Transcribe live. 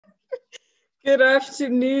Good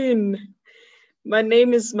afternoon. My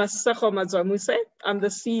name is Masego Madzwamuse. I'm the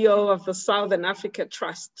CEO of the Southern Africa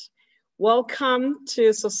Trust. Welcome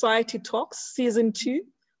to Society Talks, Season 2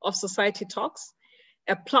 of Society Talks,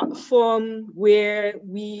 a platform where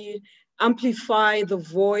we amplify the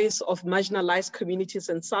voice of marginalized communities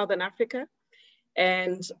in Southern Africa.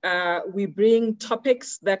 And we bring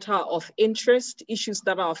topics that are of interest, issues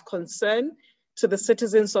that are of concern to the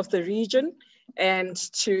citizens of the region, and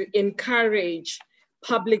to encourage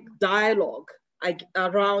public dialogue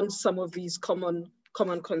around some of these common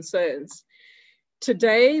concerns.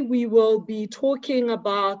 Today, we will be looking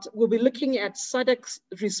at SADC's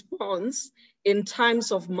response in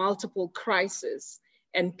times of multiple crises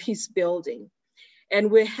and peace building. And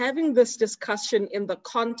we're having this discussion in the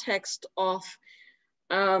context of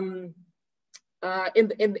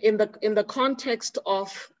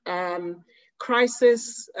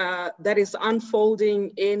crisis that is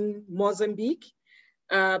unfolding in Mozambique,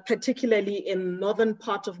 particularly in northern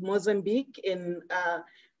part of Mozambique, in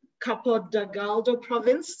Cabo Delgado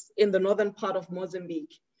province, in the northern part of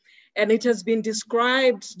Mozambique. And it has been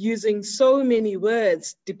described using so many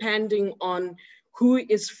words, depending on who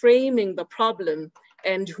is framing the problem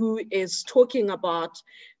and who is talking about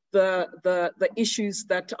the issues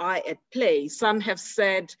that are at play. Some have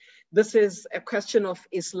said this is a question of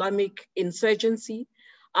Islamic insurgency.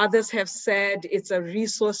 Others have said it's a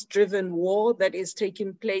resource-driven war that is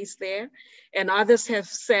taking place there. And others have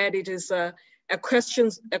said it is a question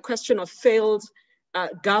of failed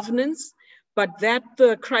governance, but that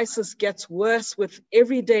the crisis gets worse with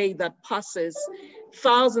every day that passes.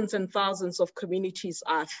 Thousands and thousands of communities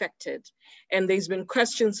are affected. And there's been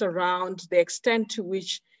questions around the extent to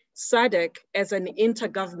which SADC as an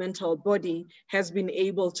intergovernmental body has been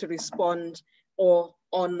able to respond or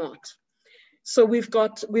not. So we've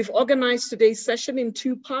organized today's session in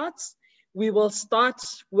two parts. We will start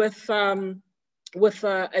with a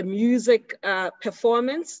music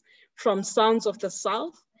performance from Soundz of the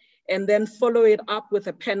South, and then follow it up with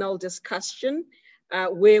a panel discussion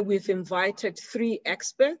where we've invited 3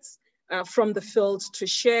 experts from the field to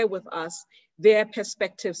share with us their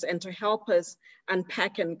perspectives and to help us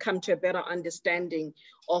unpack and come to a better understanding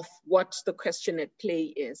of what the question at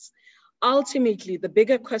play is. Ultimately, the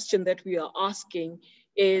bigger question that we are asking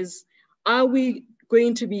is, are we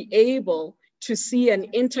going to be able to see an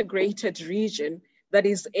integrated region that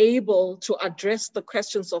is able to address the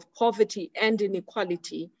questions of poverty and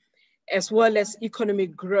inequality, as well as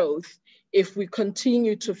economic growth, if we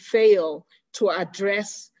continue to fail to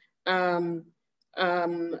address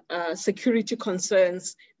security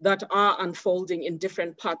concerns that are unfolding in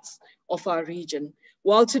different parts of our region?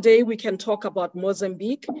 While today we can talk about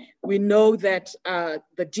Mozambique, we know that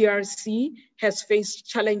the DRC has faced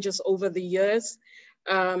challenges over the years,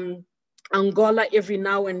 Angola every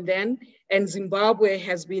now and then, and Zimbabwe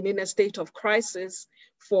has been in a state of crisis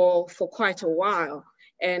for quite a while.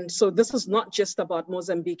 And so this is not just about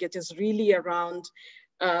Mozambique, it is really around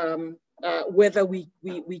whether we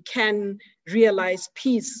can realize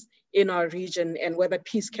peace in our region and whether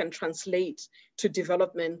peace can translate to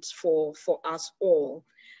development for us all.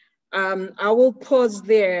 I will pause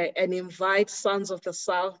there and invite Soundz of the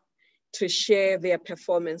South to share their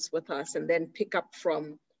performance with us and then pick up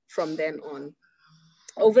from then on.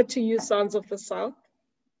 Over to you, Soundz of the South.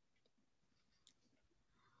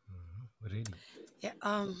 Ready?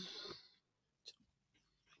 Yeah.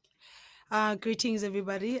 Greetings,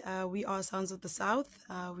 everybody. We are Soundz of the South.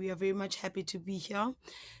 We are very much happy to be here.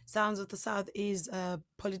 Soundz of the South is a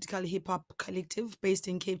political hip-hop collective based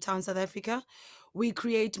in Cape Town, South Africa. We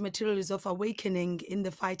create materials of awakening in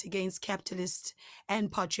the fight against capitalist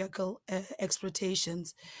and patriarchal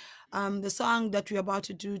exploitations. The song that we're about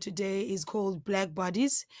to do today is called Black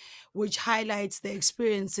Bodies, which highlights the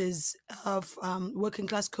experiences of working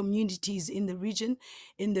class communities in the region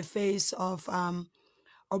in the face of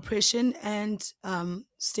oppression and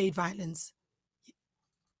state violence.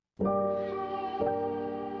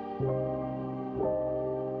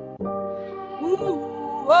 Ooh,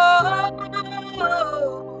 oh,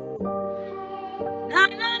 na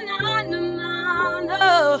na na na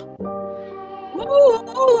na. Ooh,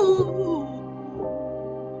 oh,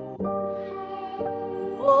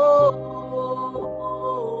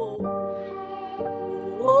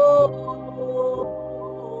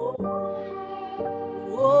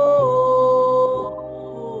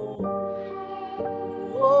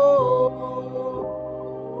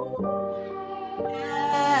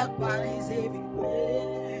 black bodies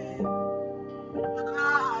everywhere,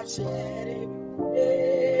 bloodshed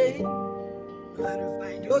everywhere. Gotta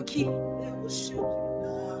find your key that will shoot you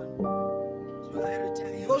down.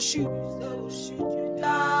 shoes, they will shoot you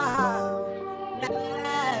down.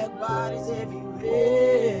 Black bodies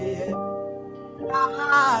everywhere,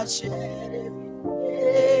 bloodshed every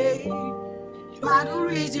day. Try to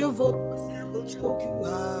raise your voice, they will choke you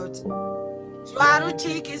out. Try to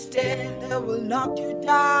take a stand, they will knock you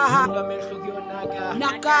down.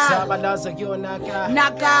 Naka Sabalaza Yonaka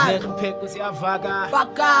Naka Nerupeku Yavaga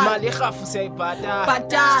Malikafu say Bada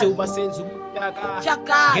Stuba Senzu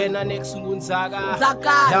Chaka Gena Nexunzaga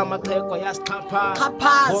Zaka Yamateko Yaskapa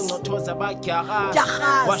Wonotoza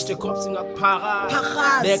Bakyara Wash the cops in a para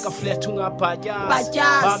Leka Fletunga Bajas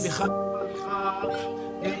Bamiha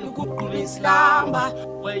Islam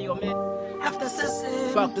where your men after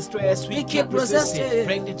success, fuck the stress, we keep resisting.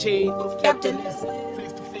 Break the chain of capitalism.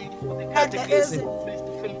 Face to face with the catechism. Face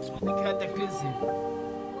to face with the catechism.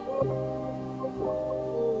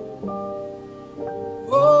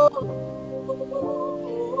 Whoa.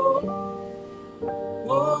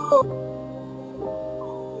 Whoa.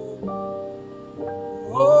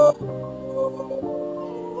 Whoa.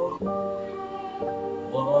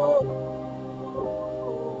 Whoa.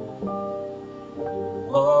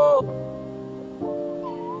 Whoa.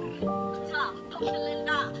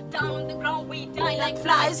 Down on the ground, we die like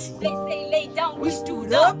flies. They say lay down, we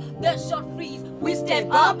stood up. The shot freeze, we step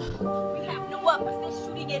up. We have no weapons, they're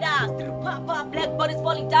shooting at us. Through pop, black bodies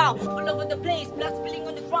falling down all over the place, blood spilling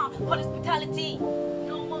on the ground. Police brutality,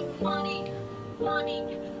 no more money.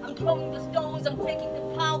 I'm throwing the stones, I'm taking the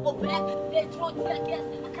power back. They throw tear gas,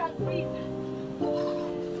 I can't breathe.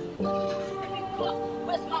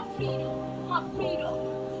 Where's my freedom? My freedom.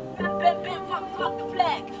 Bam, fuck the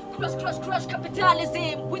flag. Crush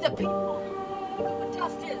capitalism with the people. For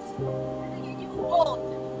justice. And you want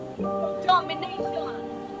domination.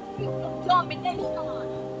 Domination.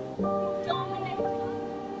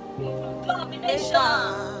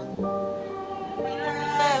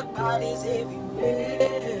 Black bodies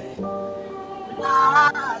everywhere.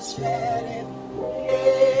 Bloodshed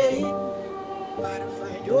everywhere. Try to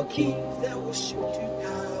find your keys that will shoot you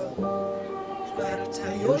down. Try to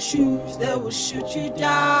tie your shoes that will shoot you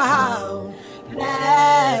down.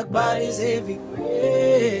 Black bodies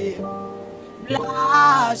everywhere.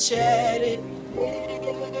 Bloodshed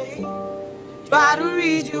every day. Try to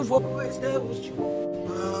raise your voice that will shoot you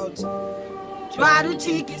out. Try to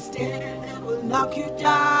take a stand that will knock you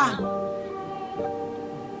down.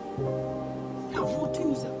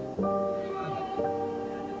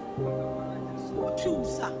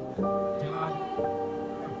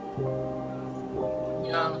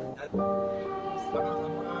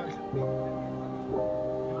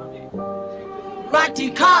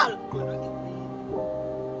 Radical.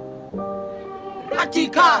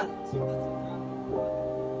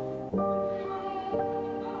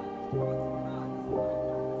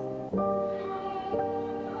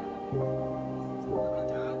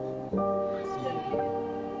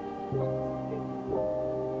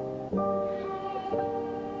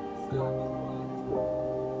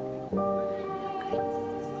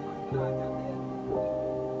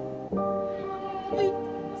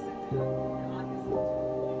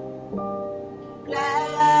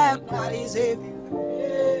 Black bodies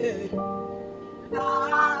everywhere.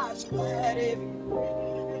 Bloodshed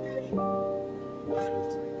everywhere.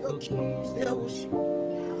 Your keys, they will shoot you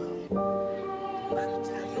down.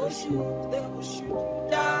 Your shoes, they will shoot you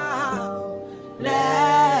down.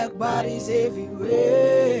 Black bodies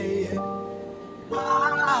everywhere.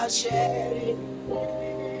 Bloodshed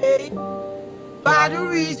everywhere. Try to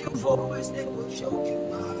raise your voice, they will choke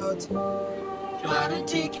you out. Try to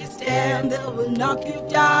take a stand, they will knock you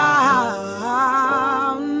down.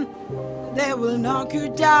 They will knock you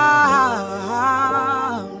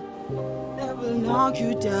down. They will knock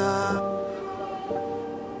you down.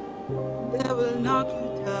 They will knock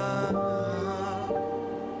you down.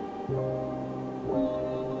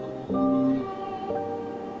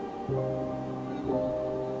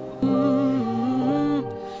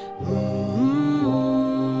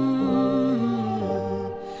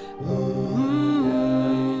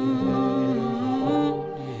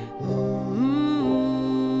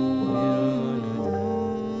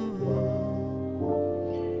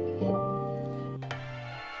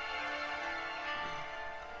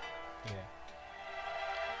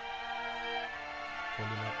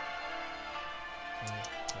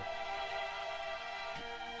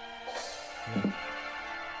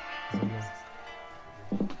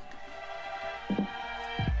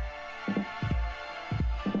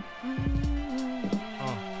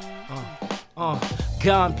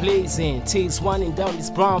 gun blazing, tears running down these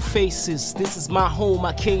brown faces. This is my home,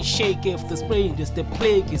 I can't shake it. If the sprain is the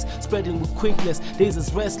plague is spreading with quickness. Days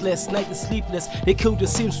is restless, night is sleepless. They killed the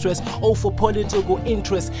seamstress, all for political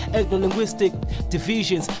interest, ethno-linguistic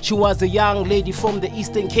divisions. She was a young lady from the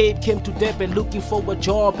Eastern Cape, came to Durban looking for a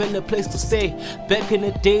job and a place to stay. Back in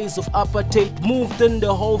the days of apartheid, moved in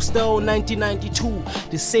the hostel 1992.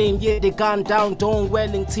 The same year they gunned down Don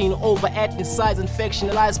Wellington over ethnicize and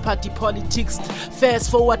factionalized party politics.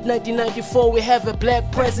 Fast forward 1994, we have a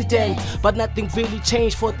black president, but nothing really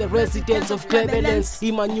changed for the residents of Cleveland.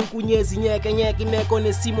 Imanyukunyezi nyeke nyeke imeko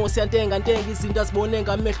nesimo siyantenga ntenga izinto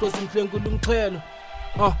azibonenga amehlo zimhlengula umxhelo.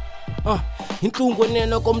 Inhlungu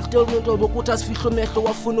nena komhlolo bokuthi asifihlo mehlo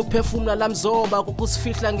wafuna uphefumula lamzoba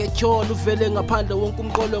kokusifihla ngetyholo uvele ngaphandle wonke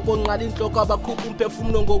umqolo konqala inhloko abakhupha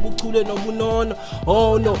umphefumulo ngobuchule nobunono.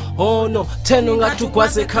 Oh no thena ungathi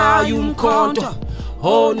ugwaze ekhaya umkhonto.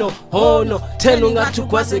 Oh no thena ungathi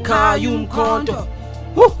ugwaze ekhaya umkhonto.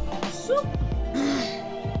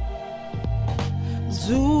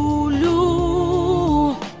 Zulu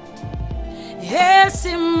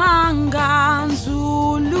Esimanga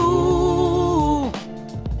Zulu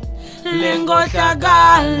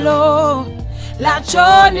Lengohlakalo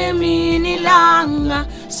lachone mini langa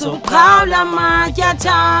soqhawula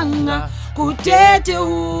matyathanga kutete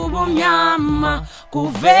ubumnyama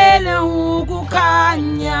kuvele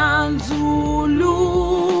ukukhanya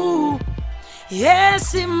Zulu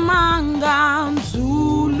Esimanga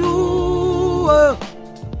Zulu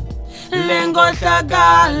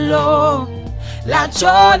Lengohlakalo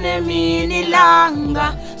lachone mini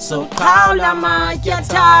langa soqhawula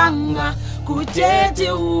matyathanga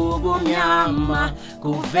kutete ubumnyama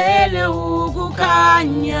kuvele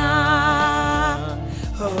ukukhanya.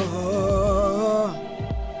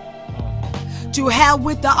 To hell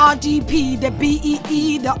with the RDP, the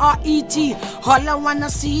BEE, the RET. All I wanna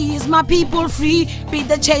see is my people free. Be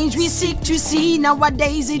the change we seek to see.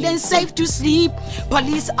 Nowadays it ain't safe to sleep.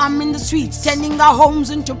 Police arm in the streets, turning our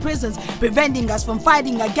homes into prisons, preventing us from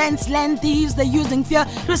fighting against land thieves. They're using fear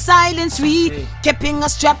to silence we, keeping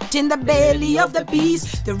us trapped in the belly of the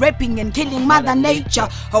beast. They're raping and killing Mother Nature.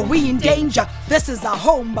 Are we in danger? This is our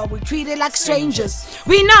home, but we're treated like strangers.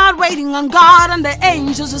 We're not waiting on God and the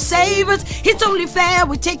angels to save us. It's only fair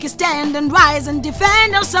we take a stand and rise and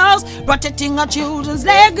defend ourselves, protecting our children's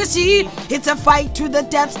legacy. It's a fight to the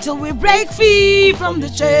death till we break free from the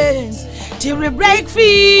chains. Till we break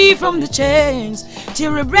free from the chains.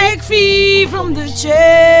 Till we break free from the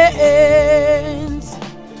chains.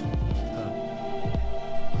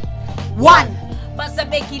 One.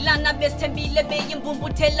 Basabekilana besithembile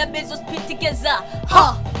beyimbumbutela bezosiphithikeza.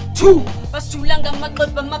 Two. Basijulanga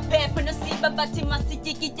amaqeba amaphepha nosiba bathi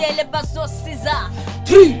masityikitele bazosiza.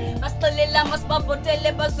 Three. Basixelela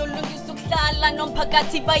masibavotele bazolungisa ukuhlala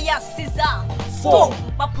nomphakathi bayasiza. Four.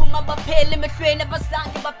 Baphuma baphele emehlweni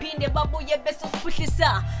abazange baphinde babuye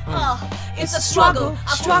besosiphuhlisa. It's a struggle.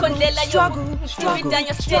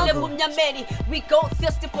 We go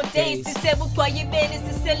thirsty for days. Sisebuqwayibeni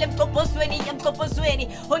sisele emqobhozweni emqobhozweni.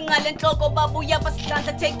 Onqala enhloko babuya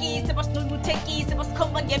basihlanhla thekise basinunguthekise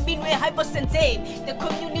basikhomba ngeminwe hypersensitive. The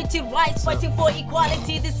community rights fighting for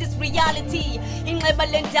equality. This is reality. Inxeba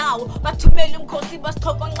lendawo bathumela umkhosi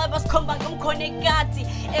basichopha nxa basikhomba ngomkhonekati.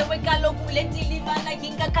 Ewe kaloku lentilivana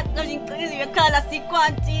ingakhathwa inqizi yakhala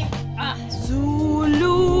sikwanti.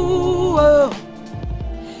 Zulu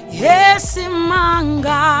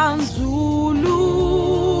Esimanga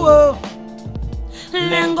Zulu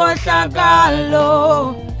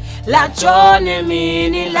Lengohlakalo lachone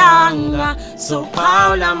mini langa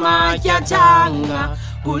soqhawula matyathanga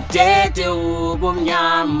kutete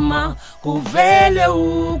ubumnyama kuvele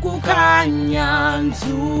ukukhanya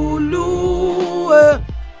Zulu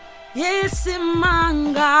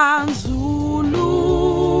Esimanga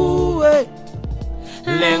Zulu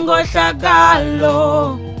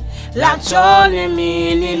Lengohlakalo lachone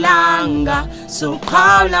mini langa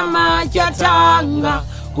soqhawula matyathanga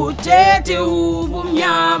kutete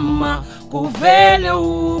ubumnyama kuvele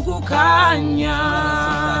ukukhanya.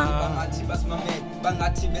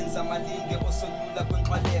 Bangathi benza amalinge osolula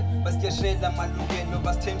kwenxwaleko basityeshela amalungelo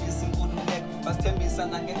basithembisa inkululeko basithembisa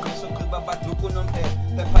nangeqesho gqiba baduku nomphelo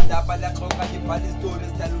phephandaba laxoka libhala izitori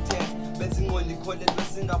ezidala uthetho bezingqondo ikholelwe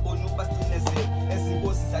singaboni ubasicinezelo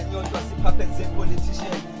ezinkosi zanyodwa siphapheze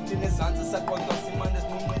politician thina ezantsi saqoqwa simane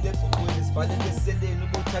sinqunqele ebhuqweni sivalele eseleni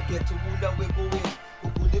ubuthagethe ubulawe kowenu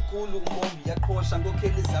ugulikulu umbombi yaqhosha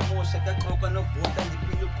ngokheli zamosha kaxoka novota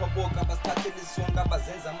ndiphile uqhoboka basithathela isonka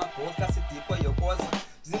bazenza amagokha sidipho yokoza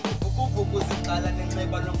Zimvukuvuku ziqala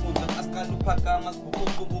nenxeba lomfutho asiqala uphakama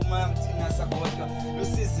sibhukuquka umoya mthina sagodwa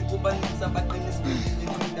lusizi kubaninzi abaqinisa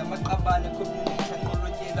iqinda amaqabane community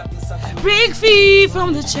anqolotyela kwisakhiwo. Break free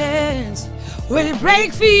from the chains. We'll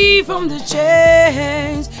break free from the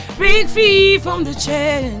chains. Break free from the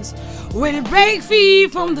chains. We'll break free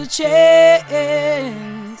from the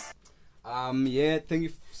chains. Yeah, thank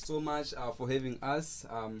you so much for having us.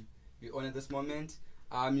 We honor this moment.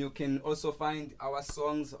 You can also find our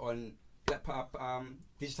songs on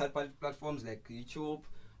digital platforms like YouTube,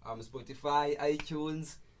 Spotify,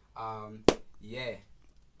 iTunes. Yeah.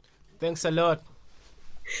 Thanks a lot.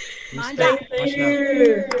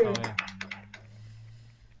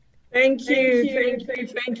 Thank you.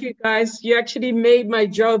 Thank you, guys. You actually made my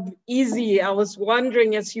job easy. I was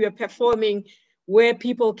wondering as you were performing where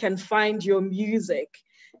people can find your music.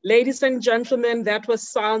 Ladies and gentlemen, that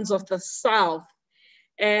was Sounds of the South.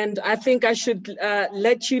 And I think I should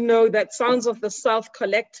let you know that Sounds of the South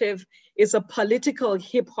Collective is a political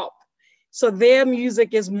hip hop. So their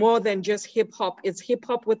music is more than just hip hop. It's hip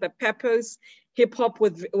hop with a purpose, hip hop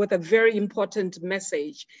with a very important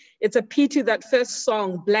message. It's a pity that first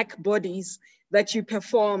song, Black Bodies, that you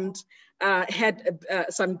performed had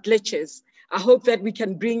some glitches. I hope that we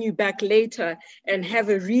can bring you back later and have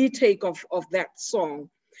a retake of that song.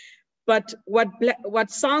 But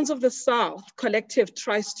what Sounds of the South Collective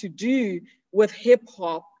tries to do with hip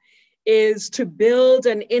hop is to build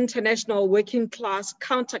an international working class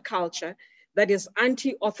counterculture that is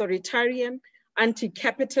anti-authoritarian,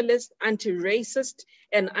 anti-capitalist, anti-racist,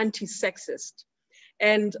 and anti-sexist.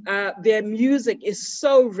 And their music is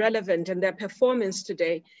so relevant, and their performance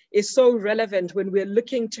today is so relevant when we're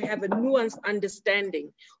looking to have a nuanced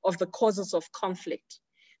understanding of the causes of conflict,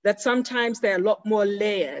 that sometimes they're a lot more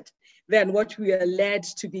layered than what we are led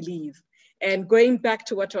to believe. And going back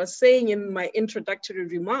to what I was saying in my introductory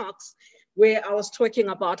remarks, where I was talking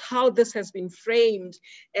about how this has been framed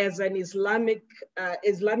as an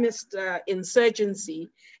Islamist insurgency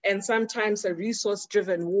and sometimes a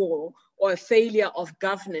resource-driven war or a failure of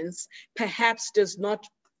governance, perhaps does not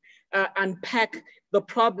unpack the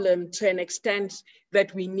problem to an extent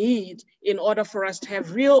that we need in order for us to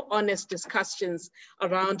have real honest discussions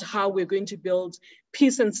around how we're going to build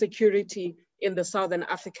peace and security in the Southern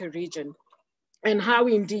Africa region. And how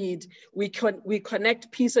indeed we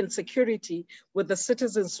connect peace and security with the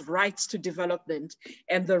citizens' rights to development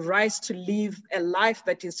and the rights to live a life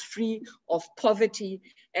that is free of poverty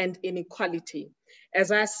and inequality. As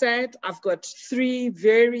I said, I've got three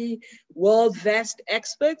very well-versed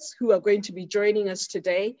experts who are going to be joining us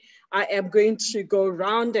today. I am going to go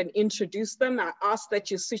around and introduce them. I ask that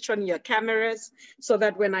you switch on your cameras so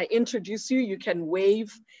that when I introduce you, you can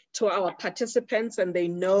wave to our participants and they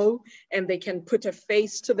know and they can put a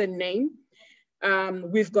face to the name.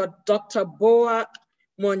 We've got Dr. Boa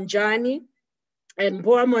Monjane, and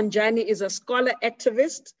Boa Monjane is a scholar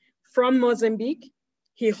activist from Mozambique.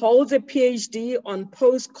 He holds a PhD on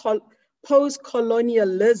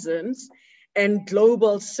post-colonialisms and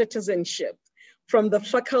global citizenship from the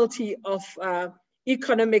Faculty of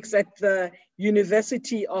Economics at the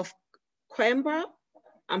University of Coimbra.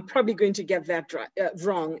 I'm probably going to get that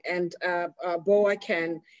wrong, and Boa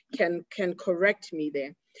can correct me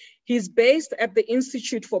there. He's based at the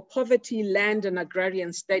Institute for Poverty, Land and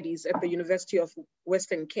Agrarian Studies at the University of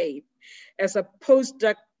Western Cape as a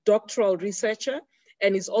postdoctoral researcher,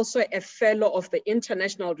 and is also a fellow of the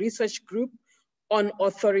International Research Group on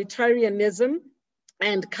Authoritarianism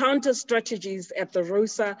and Counter Strategies at the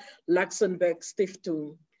Rosa Luxemburg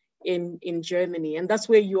Stiftung in Germany. And that's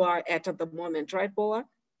where you are at the moment, right, Boa?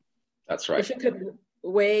 That's right. If you could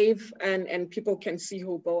wave and people can see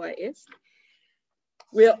who Boa is.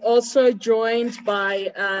 We're also joined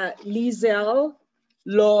by Liesl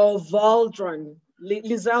Louw-Vaudran.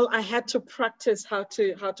 Liesl, I had to practice how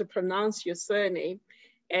to pronounce your surname,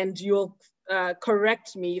 and you'll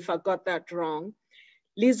correct me if I got that wrong.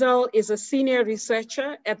 Liesl is a senior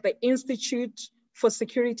researcher at the Institute for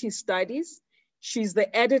Security Studies. She's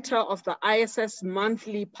the editor of the ISS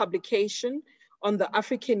monthly publication on the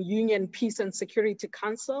African Union Peace and Security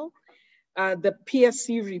Council, the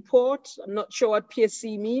PSC report, I'm not sure what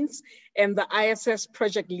PSC means, and the ISS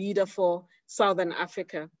project leader for Southern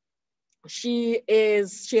Africa. She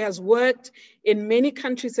has worked in many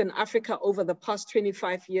countries in Africa over the past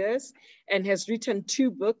 25 years and has written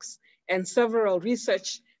 2 books and several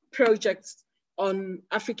research projects on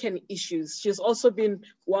African issues. She's also been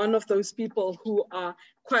one of those people who are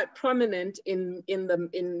quite prominent in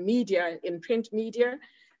media, in print media,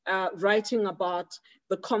 writing about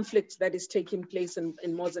the conflict that is taking place in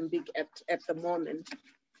Mozambique at the moment.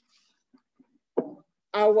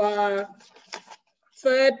 Our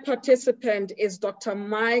third participant is Dr.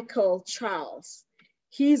 Michael Charles.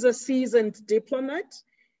 He's a seasoned diplomat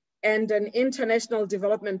and an international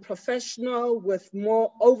development professional with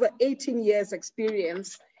over 18 years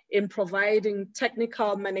experience in providing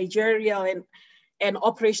technical, managerial, and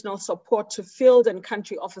operational support to field and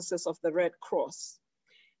country offices of the Red Cross,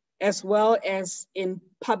 as well as in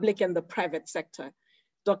public and the private sector.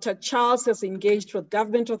 Dr. Charles has engaged with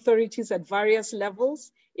government authorities at various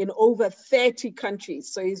levels in over 30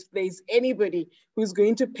 countries. So if there's anybody who's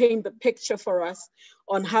going to paint the picture for us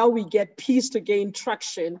on how we get peace to gain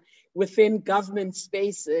traction within government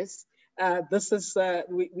spaces, this is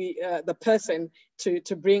the person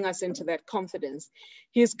to bring us into that confidence.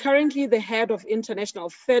 He is currently the head of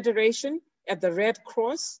International Federation at the Red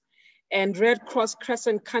Cross and Red Cross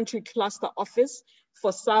Crescent Country Cluster Office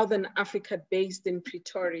for Southern Africa based in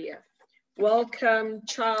Pretoria. Welcome,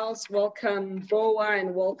 Charles, welcome, Boa,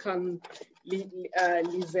 and welcome,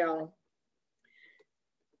 Liesl.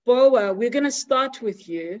 Boa, we're gonna start with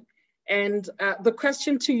you. And the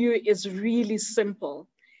question to you is really simple.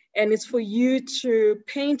 And it's for you to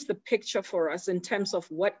paint the picture for us in terms of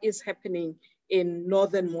what is happening in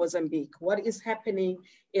northern Mozambique, what is happening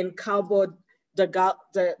in Cabo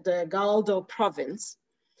Delgado province,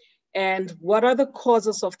 and what are the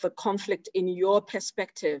causes of the conflict in your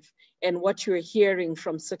perspective and what you're hearing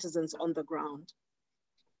from citizens on the ground.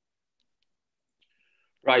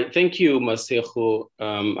 Right, thank you, Masego.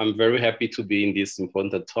 I'm very happy to be in this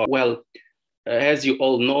important talk. Well, as you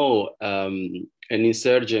all know, an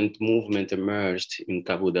insurgent movement emerged in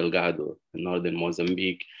Cabo Delgado, northern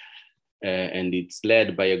Mozambique, and it's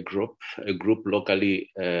led by a group locally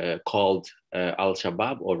called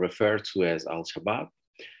Al-Shabaab, or referred to as Al-Shabaab.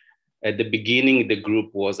 At the beginning, the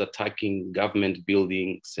group was attacking government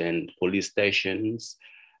buildings and police stations,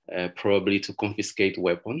 probably to confiscate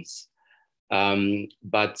weapons.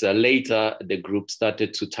 But later, the group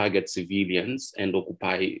started to target civilians and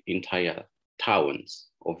occupy entire towns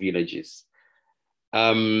or villages.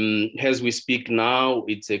 As we speak now,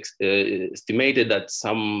 it's estimated that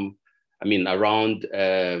around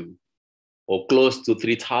or close to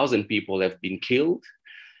 3,000 people have been killed,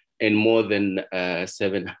 and more than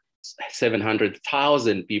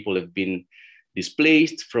 700,000 people have been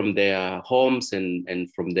displaced from their homes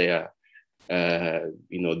and from their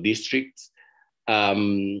districts.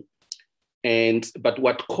 But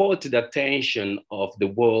what caught the attention of the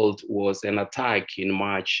world was an attack in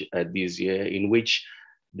March this year, in which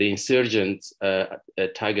the insurgents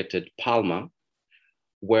targeted Palma,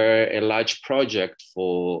 where a large project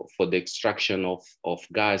for the extraction of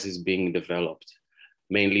gas is being developed,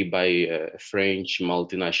 mainly by a French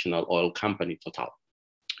multinational oil company, Total.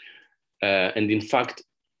 And in fact,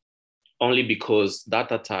 only because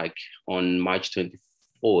that attack on March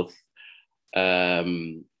 24th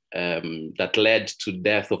that led to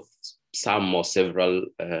death of some or several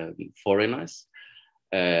foreigners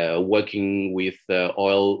working with the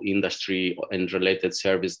oil industry and related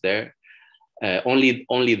service there.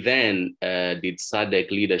 Only then did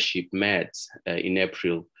SADC leadership met in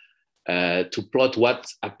April to plot what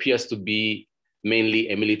appears to be mainly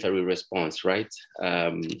a military response, right?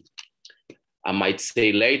 I might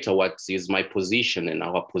say later what is my position and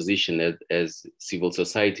our position as civil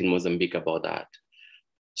society in Mozambique about that.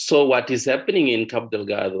 So what is happening in Cabo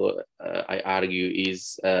Delgado, I argue,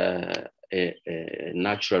 is a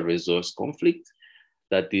natural resource conflict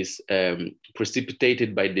that is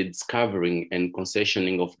precipitated by the discovering and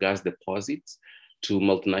concessioning of gas deposits to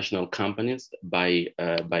multinational companies by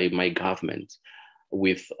my government,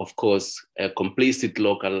 with, of course, a complicit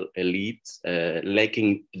local elite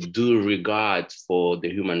lacking due regard for the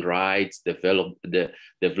human rights, local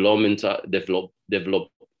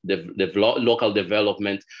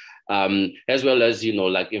development, as well as,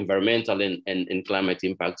 like environmental and climate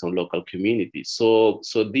impacts on local communities. So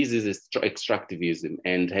this is extractivism,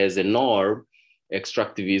 and as a norm,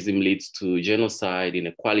 extractivism leads to genocide,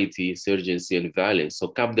 inequality, insurgency, and violence. So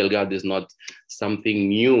Cabo Delgado is not something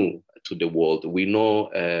new to the world. We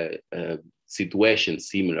know situations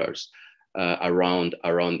similar around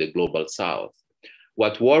the global South.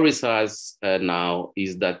 What worries us now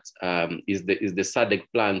is that is the SADC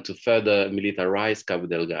plan to further militarize Cabo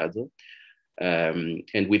Delgado,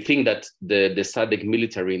 and we think that the SADC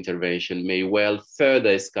military intervention may well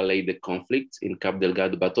further escalate the conflict in Cabo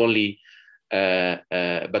Delgado, but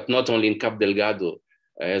not only in Cabo Delgado,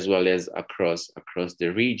 as well as across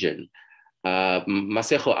the region.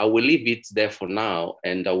 Masego, I will leave it there for now,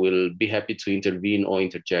 and I will be happy to intervene or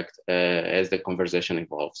interject as the conversation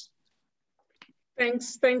evolves.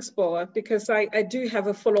 Thanks, Boa, because I do have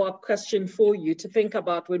a follow-up question for you to think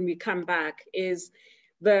about when we come back, is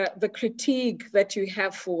the critique that you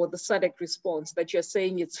have for the SADC response, that you're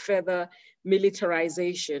saying it's further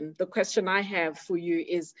militarization. The question I have for you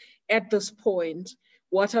is, at this point,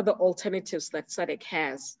 what are the alternatives that SADC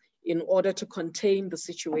has in order to contain the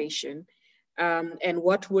situation? And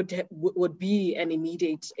what would be an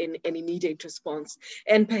immediate response?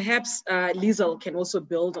 And perhaps Liesl can also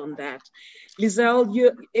build on that. Liesl,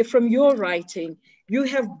 from your writing, you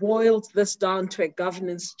have boiled this down to a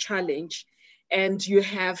governance challenge, and you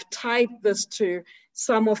have tied this to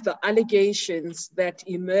some of the allegations that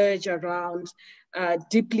emerge around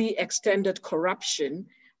deeply extended corruption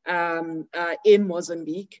in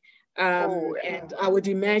Mozambique. And I would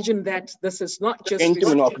imagine that this is not just to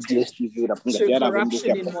corruption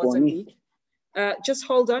in Mozambique. Just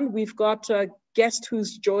hold on, we've got a guest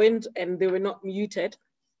who's joined and they were not muted.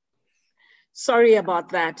 Sorry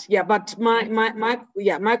about that. Yeah, but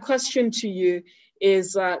my question to you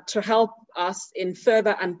is to help us in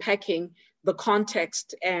further unpacking the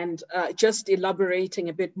context and just elaborating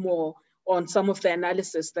a bit more on some of the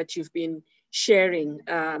analysis that you've been sharing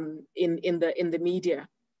in the media.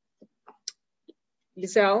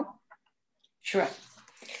 Liesl? Sure.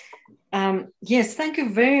 Yes, thank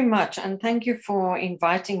you very much. And thank you for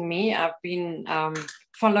inviting me. I've been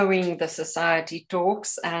following the society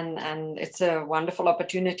talks, and it's a wonderful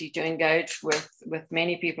opportunity to engage with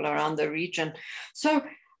many people around the region. So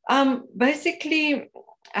basically,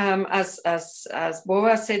 as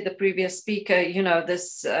Boa said, the previous speaker, you know,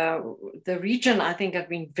 the region, I think, have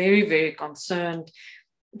been very, very concerned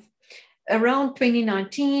around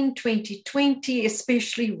 2019, 2020,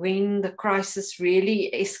 especially when the crisis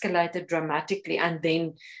really escalated dramatically. And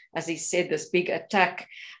then, as he said, this big attack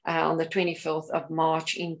on the 24th of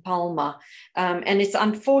March in Palma. And it's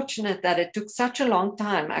unfortunate that it took such a long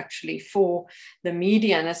time, actually, for the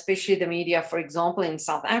media, and especially the media, for example, in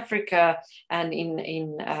South Africa and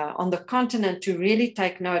on the continent, to really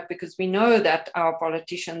take note, because we know that our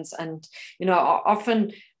politicians and, you know, are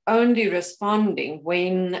often only responding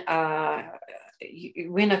when a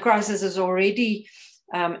crisis is already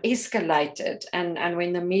escalated, and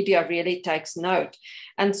when the media really takes note.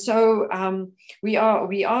 And so we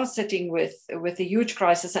are sitting with a huge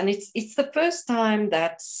crisis, and it's the first time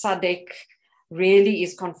that SADC really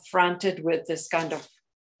is confronted with this kind of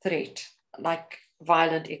threat, like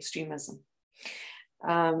violent extremism.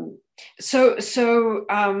 So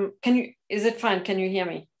is it fine? Can you hear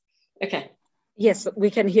me? Okay. Yes, we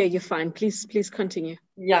can hear you fine. Please continue.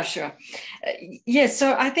 Yeah, sure. Yes,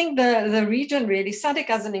 so I think the region really, SADC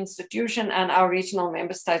as an institution and our regional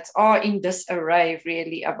member states are in disarray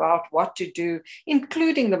really about what to do,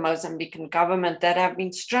 including the Mozambican government that have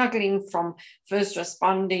been struggling from first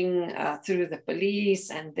responding through the police,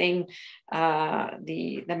 and then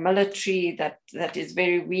the military that is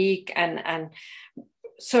very weak. And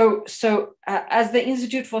So as the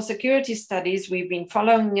Institute for Security Studies, we've been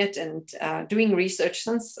following it and doing research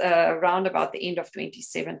since around about the end of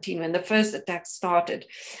 2017, when the first attack started.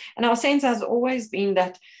 And our sense has always been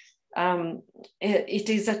that it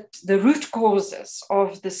is that the root causes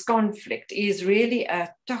of this conflict is really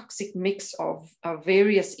a toxic mix of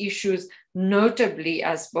various issues, notably,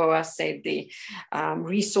 as Boa said, the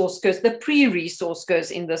resource curse, the pre-resource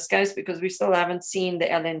curse in this case, because we still haven't seen the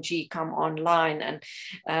LNG come online, and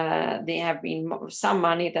there have been some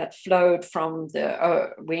money that flowed from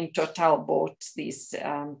when Total bought these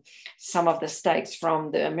some of the stakes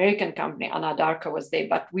from the American company. Anadarko was there,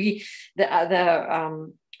 but the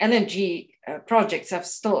LNG projects have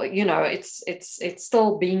still, you know, it's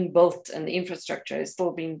still being built, and the infrastructure is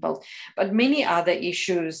still being built. But many other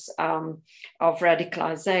issues of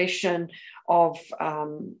radicalization, of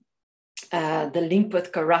the link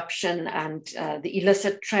with corruption and the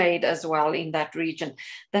illicit trade as well in that region,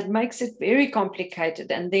 that makes it very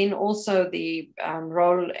complicated. And then also the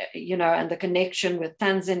role, you know, and the connection with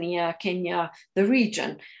Tanzania, Kenya, the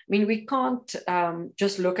region. I mean, we can't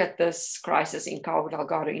just look at this crisis in Cabo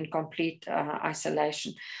Delgado in complete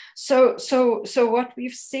isolation. So what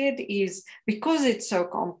we've said is, because it's so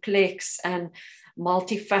complex and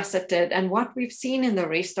multifaceted, and what we've seen in the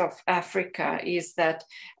rest of Africa is that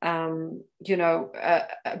you know,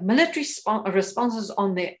 military responses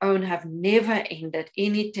on their own have never ended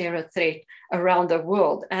any terror threat around the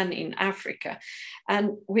world and in Africa.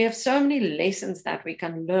 And we have so many lessons that we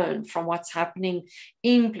can learn from what's happening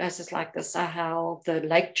in places like the Sahel, the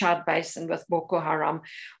Lake Chad Basin with Boko Haram,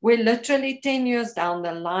 where literally 10 years down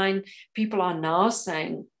the line, people are now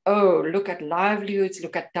saying, look at livelihoods,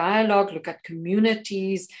 look at dialogue, look at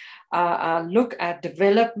communities, look at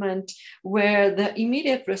development, where the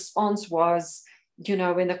immediate response was,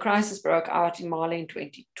 when the crisis broke out in Mali in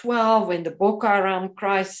 2012, when the Boko Haram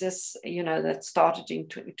crisis, that started in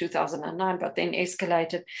 2009, but then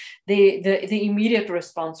escalated, the immediate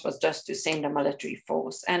response was just to send a military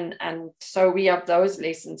force. And so we have those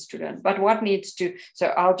lessons to learn. But what needs to, so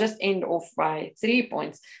I'll just end off by 3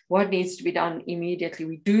 points. What needs to be done immediately?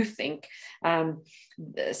 We do think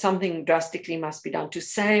something drastically must be done to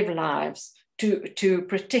save lives, to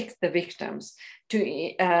protect the victims,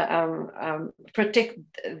 to protect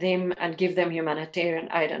them and give them humanitarian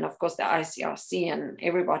aid. And of course, the ICRC and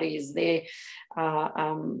everybody is there,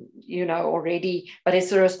 already, but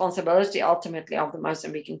it's the responsibility ultimately of the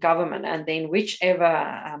Mozambican government. And then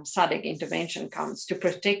whichever SADC intervention comes to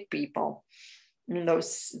protect people.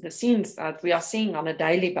 The scenes that we are seeing on a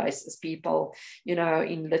daily basis, people,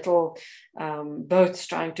 in little boats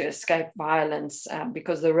trying to escape violence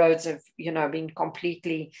because the roads have, been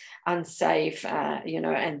completely unsafe,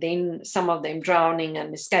 and then some of them drowning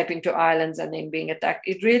and escaping to islands and then being attacked.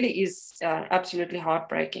 It really is absolutely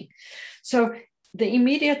heartbreaking. So the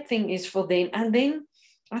immediate thing is for them. And then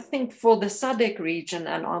I think for the SADC region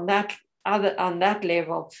and on that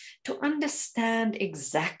level, to understand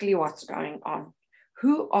exactly what's going on.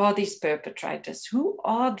 Who are these perpetrators? Who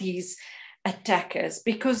are these attackers?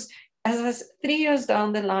 Because as 3 years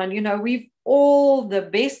down the line, we've all the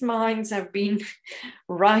best minds have been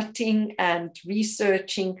writing and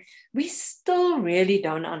researching. We still really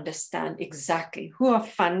don't understand exactly who are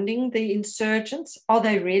funding the insurgents. Are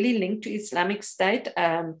they really linked to Islamic State,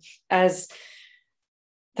 as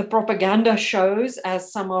the propaganda shows,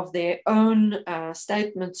 as some of their own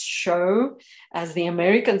statements show, as the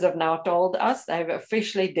Americans have now told us? They've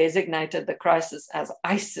officially designated the crisis as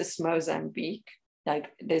ISIS Mozambique. They've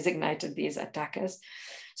designated these attackers.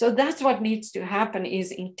 So that's what needs to happen,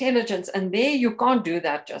 is intelligence. And there you can't do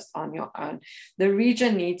that just on your own. The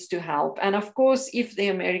region needs to help. And of course, if the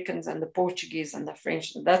Americans and the Portuguese and the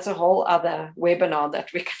French, that's a whole other webinar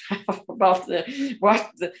that we can have about what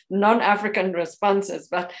the non-African responses,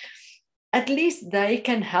 but at least they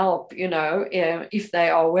can help, if they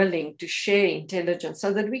are willing to share intelligence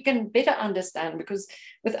so that we can better understand, because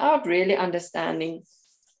without really understanding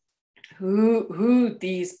who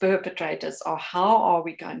these perpetrators are, how are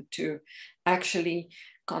we going to actually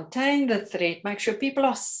contain the threat, make sure people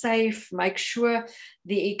are safe, make sure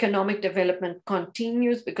the economic development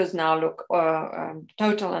continues, because now look,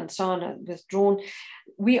 Total and so on are withdrawn.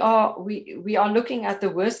 We are looking at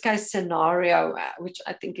the worst case scenario, which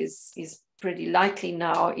I think is pretty likely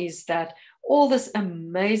now, is that all this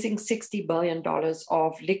amazing $60 billion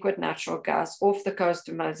of liquid natural gas off the coast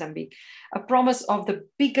of Mozambique, a promise of the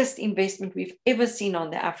biggest investment we've ever seen on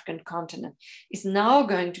the African continent, is now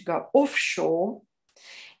going to go offshore.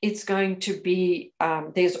 It's going to be,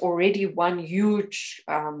 there's already one huge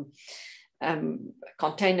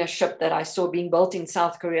container ship that I saw being built in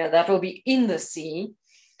South Korea that will be in the sea.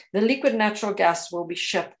 The liquid natural gas will be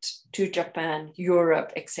shipped to Japan,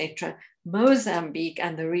 Europe, etc. Mozambique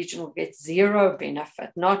and the region will get zero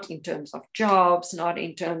benefit, not in terms of jobs, not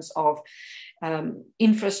in terms of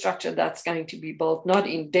infrastructure that's going to be built,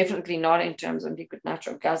 definitely not in terms of liquid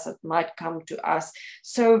natural gas that might come to us.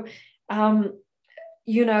 So, on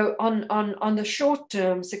the short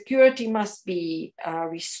term, security must be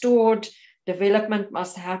restored. Development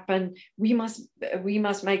must happen. We must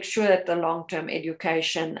make sure that the long-term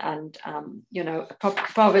education and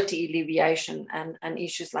poverty alleviation and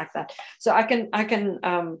issues like that. So I can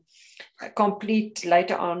complete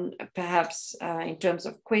later on, perhaps in terms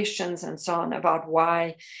of questions and so on, about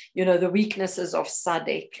why the weaknesses of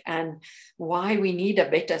SADC and why we need a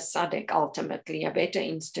better SADC, ultimately a better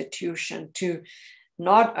institution to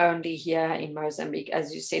not only here in Mozambique,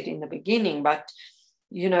 as you said in the beginning, but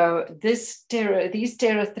these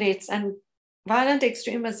terror threats and violent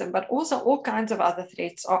extremism, but also all kinds of other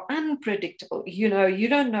threats are unpredictable. You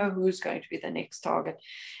don't know who's going to be the next target.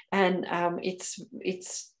 And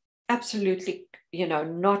it's absolutely,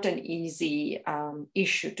 not an easy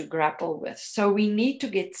issue to grapple with. So we need to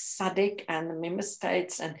get SADC and the member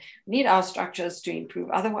states and need our structures to improve.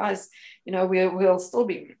 Otherwise, we'll still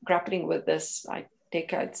be grappling with this like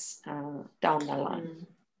decades down the line.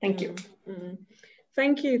 Thank you.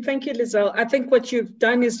 Thank you, Liesl. I think what you've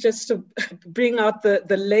done is just to bring out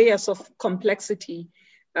the layers of complexity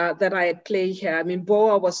that are at play here. I mean,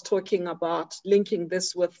 Boa was talking about linking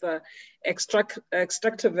this with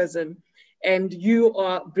extractivism, and you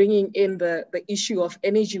are bringing in the issue of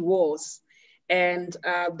energy wars and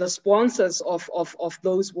the sponsors of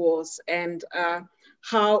those wars. And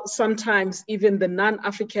how sometimes even the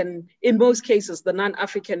non-African, in most cases, the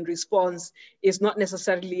non-African response is not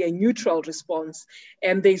necessarily a neutral response.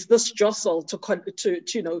 And there's this jostle to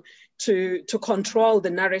control the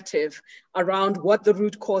narrative around what the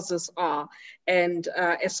root causes are, and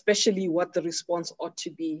especially what the response ought to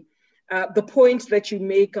be. The point that you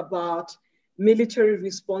make about military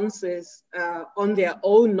responses on their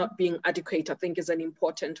own not being adequate, I think, is an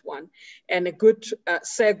important one, and a good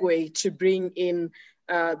segue to bring in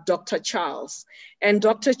Dr. Charles. And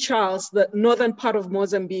Dr. Charles, the northern part of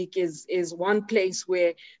Mozambique is one place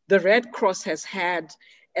where the Red Cross has had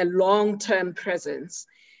a long-term presence.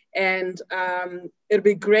 And it'd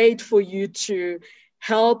be great for you to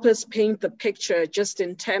help us paint the picture just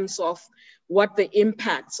in terms of what the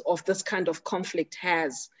impacts of this kind of conflict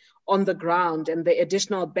has on the ground and the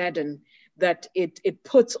additional burden that it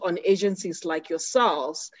puts on agencies like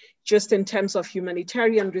yourselves, just in terms of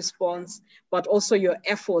humanitarian response, but also your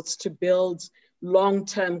efforts to build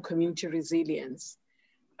long-term community resilience.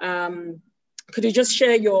 Could you just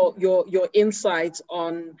share your insights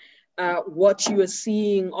on what you are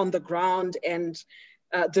seeing on the ground and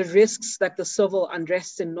the risks that the civil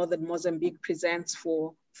unrest in northern Mozambique presents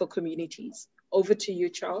for communities? Over to you,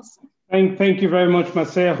 Charles. Thank you very much,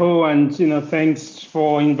 Masego, and thanks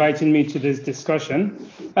for inviting me to this discussion.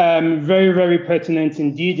 Very, very pertinent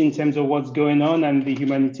indeed in terms of what's going on and the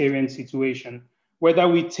humanitarian situation. Whether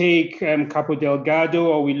we take Cabo Delgado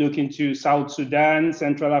or we look into South Sudan,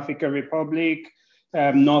 Central African Republic,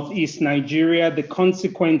 Northeast Nigeria, the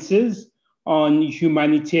consequences on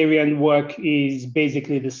humanitarian work is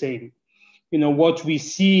basically the same. What we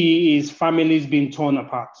see is families being torn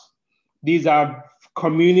apart. These are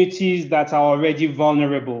communities that are already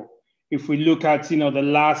vulnerable. If we look at the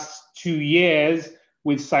last 2 years,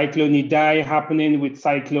 with Cyclone Idai happening, with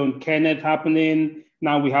Cyclone Kenneth happening,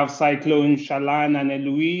 now we have Cyclone Shalan and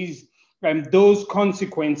Eloise, those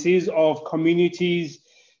consequences of communities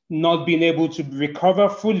not being able to recover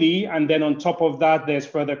fully, and then on top of that, there's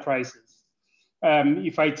further crisis.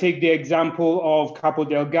 If I take the example of Cabo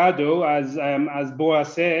Delgado, as Boa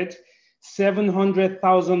said,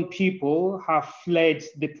 700,000 people have fled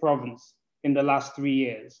the province in the last 3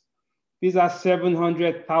 years. These are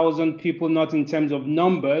 700,000 people, not in terms of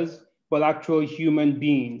numbers, but actual human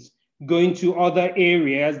beings, going to other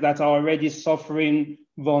areas that are already suffering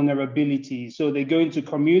vulnerability. So they go into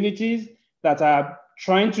communities that are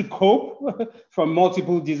trying to cope from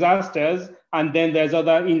multiple disasters, and then there's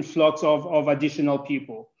other influx of additional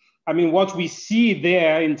people. I mean, what we see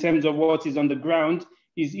there in terms of what is on the ground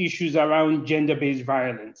is issues around gender-based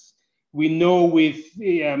violence. We know with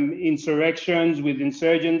insurrections, with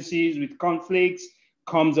insurgencies, with conflicts,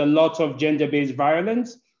 comes a lot of gender-based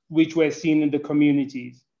violence, which we're seeing in the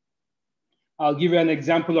communities. I'll give you an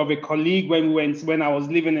example of a colleague when I was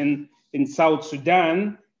living in South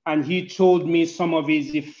Sudan, and he told me some of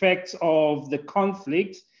his effects of the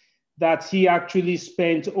conflict, that he actually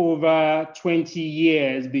spent over 20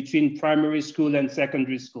 years between primary school and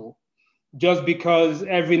secondary school, just because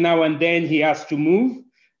every now and then he has to move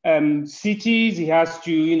cities, he has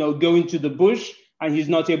to go into the bush, and he's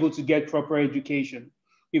not able to get proper education.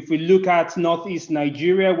 If we look at Northeast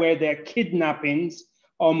Nigeria, where there are kidnappings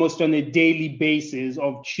almost on a daily basis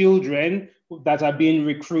of children that are being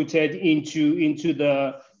recruited into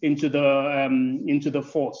the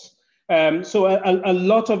force. So a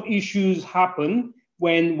lot of issues happen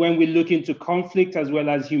when we look into conflict as well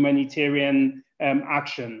as humanitarian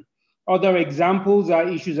action. Other examples are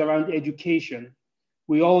issues around education.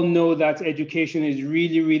 We all know that education is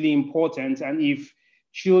really, really important. And if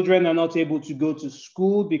children are not able to go to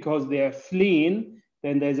school because they're fleeing,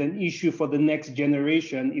 then there's an issue for the next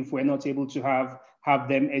generation if we're not able to have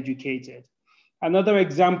them educated. Another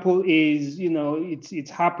example is, it's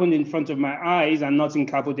happened in front of my eyes, and not in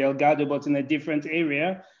Cabo Delgado, but in a different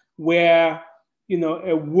area, where,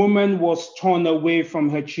 a woman was torn away from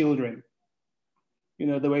her children.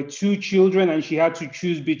 There were 2 children, and she had to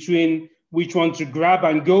choose between which one to grab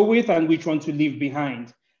and go with and which one to leave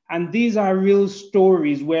behind. And these are real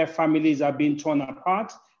stories where families are being torn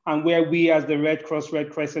apart, and where we as the Red Cross, Red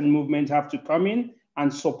Crescent movement have to come in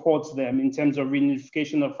and support them in terms of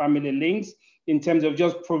reunification of family links, in terms of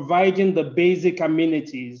just providing the basic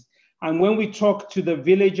amenities. And when we talk to the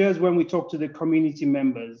villagers, when we talk to the community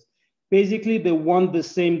members, basically they want the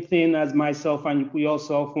same thing as myself and we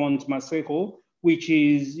also want Masego, which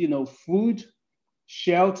is, food,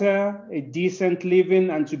 shelter, a decent living,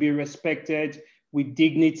 and to be respected with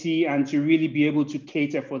dignity, and to really be able to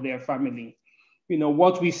cater for their family.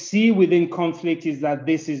 What we see within conflict is that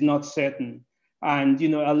this is not certain. And,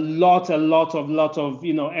 a lot of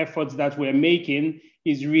efforts that we're making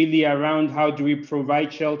is really around how do we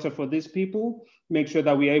provide shelter for these people, make sure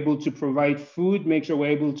that we're able to provide food, make sure we're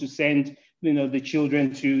able to send, the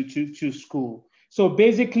children to school. So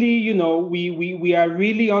basically, we are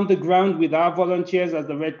really on the ground with our volunteers as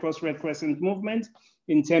the Red Cross, Red Crescent movement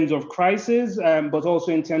in terms of crisis, but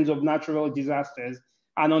also in terms of natural disasters.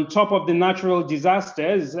 And on top of the natural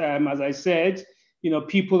disasters, as I said,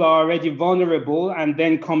 people are already vulnerable, and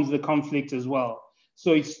then comes the conflict as well.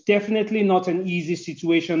 So it's definitely not an easy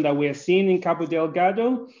situation that we're seeing in Cabo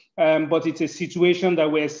Delgado, but it's a situation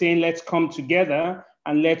that we're saying, let's come together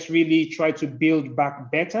and let's really try to build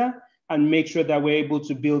back better and make sure that we're able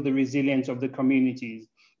to build the resilience of the communities.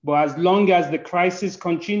 But as long as the crisis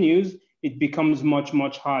continues, it becomes much,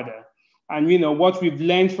 much harder. And what we've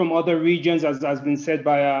learned from other regions, as has been said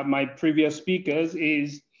by my previous speakers,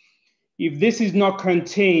 is if this is not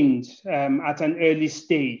contained at an early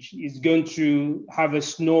stage, it's going to have a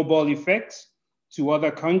snowball effect to other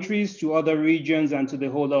countries, to other regions, and to the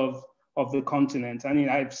whole of the continent. I mean,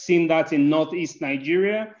 I've seen that in Northeast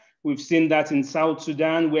Nigeria. We've seen that in South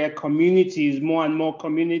Sudan, where communities, more and more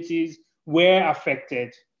communities, were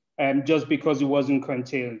affected just because it wasn't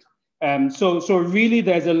contained. So really,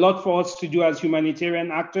 there's a lot for us to do as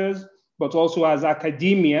humanitarian actors, but also as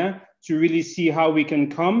academia, to really see how we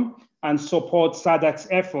can come and support SADC's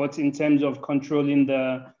efforts in terms of controlling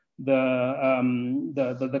the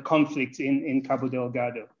conflict in Cabo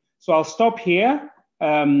Delgado. So I'll stop here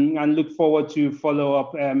and look forward to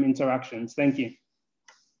follow-up interactions. Thank you.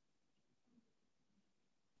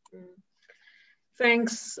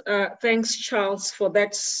 Thanks, Charles, for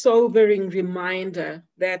that sobering reminder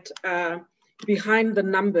that behind the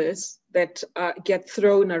numbers that get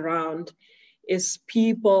thrown around is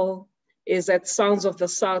people, is that Soundz of the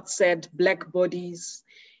South said, Black bodies,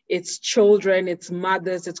 it's children, it's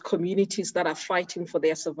mothers, it's communities that are fighting for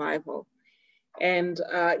their survival. And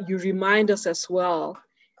you remind us as well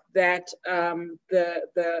that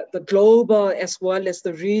the global as well as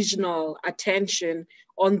the regional attention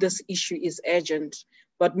on this issue is urgent,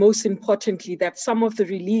 but most importantly, that some of the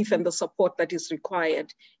relief and the support that is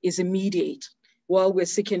required is immediate, while we're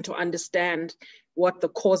seeking to understand what the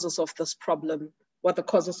causes of this problem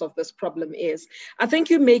is. I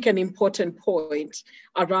think you make an important point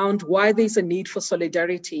around why there's a need for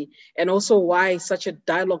solidarity, and also why such a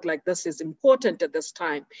dialogue like this is important at this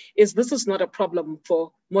time. This is not a problem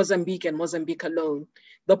for Mozambique and Mozambique alone.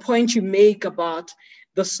 The point you make about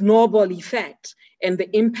the snowball effect and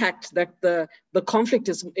the impact that the conflict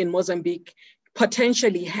in Mozambique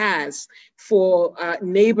potentially has for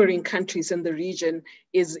neighboring countries in the region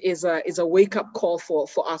is a wake-up call for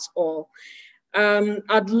us all.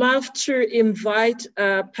 I'd love to invite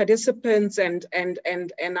participants and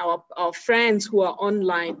our friends who are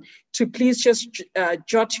online to please just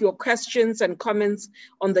jot your questions and comments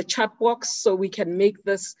on the chat box so we can make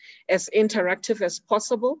this as interactive as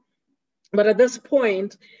possible. But at this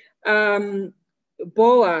point,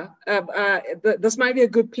 Boa, this might be a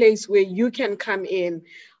good place where you can come in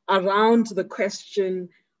around the question,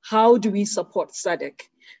 how do we support SADC?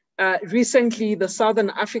 Recently, the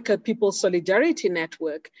Southern Africa People's Solidarity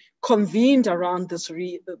Network convened around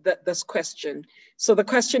this question. So the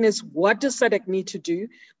question is, what does SADC need to do?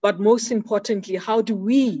 But most importantly, how do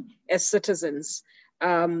we as citizens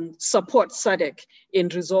support SADC in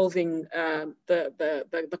resolving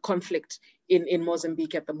the conflict in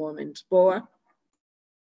Mozambique at the moment? Boa?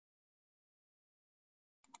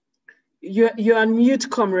 You're on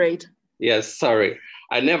mute, comrade. Yes, sorry.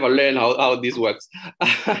 I never learned how this works.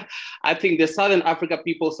 I think the Southern Africa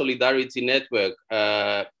People's Solidarity Network,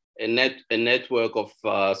 a network of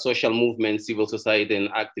social movements, civil society, and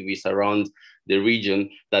activists around the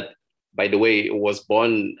region that, by the way, was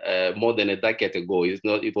born more than a decade ago.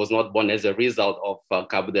 It was not born as a result of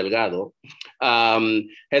Cabo Delgado,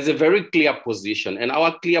 has a very clear position. And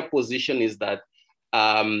our clear position is that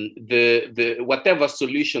whatever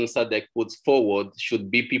solution SADC puts forward should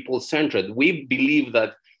be people-centered. We believe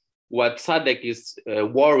that what SADC is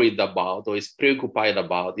worried about or is preoccupied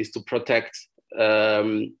about is to protect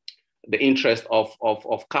the interest of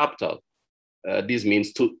capital. This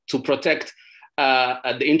means to protect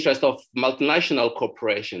the interest of multinational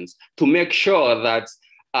corporations, to make sure that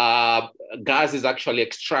gas is actually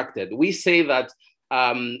extracted. We say that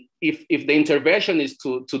if the intervention is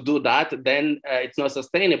to do that, then it's not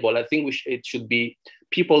sustainable. I think it should be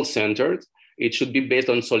people-centered. It should be based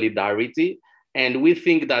on solidarity. And we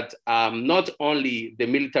think that not only the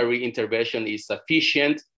military intervention is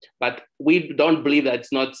sufficient, but we don't believe that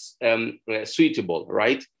it's not suitable,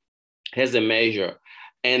 right, as a measure.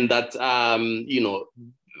 And that,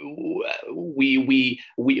 we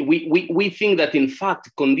think that in fact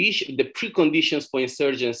the preconditions for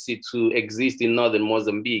insurgency to exist in northern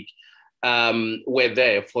Mozambique were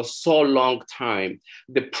there for so long time.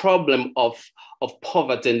 The problem of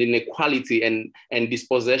poverty and inequality and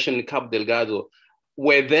dispossession in Cabo Delgado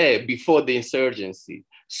were there before the insurgency.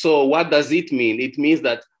 So what does it mean? It means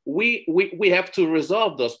that we have to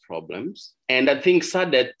resolve those problems. And I think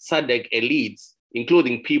SADC elites,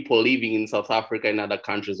 including people living in South Africa and other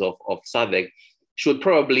countries of SADC, should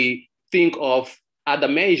probably think of other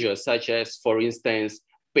measures, such as, for instance,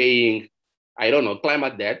 paying, I don't know,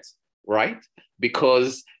 climate debt, right?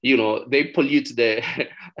 Because, you know, they pollute the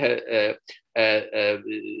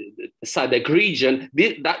SADC region.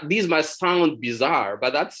 These might sound bizarre,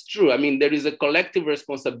 but that's true. I mean, there is a collective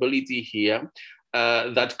responsibility here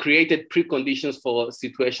that created preconditions for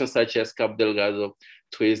situations such as Cabo Delgado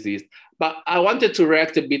to exist. But I wanted to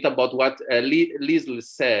react a bit about what Liesl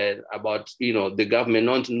said about, you know, the government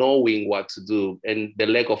not knowing what to do and the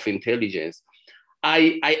lack of intelligence.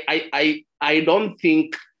 I don't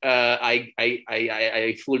think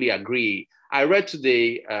I fully agree. I read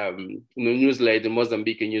today newsletter,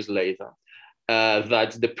 Mozambican newsletter,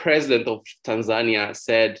 that the president of Tanzania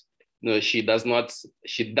said, no, she doesn't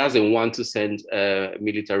want to send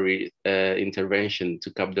military intervention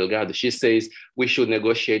to Cabo Delgado. She says we should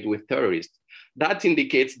negotiate with terrorists. That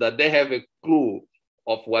indicates that they have a clue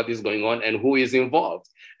of what is going on and who is involved.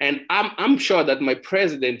 And I'm sure that my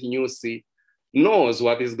president, Nyusi, knows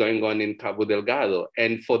what is going on in Cabo Delgado.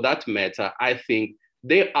 And for that matter, I think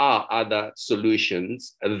there are other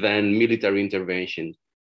solutions than military intervention.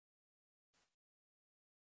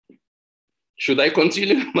 Should I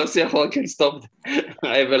continue, Masego? I can stop.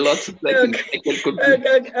 I have a lot to say.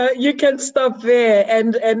 You can stop there,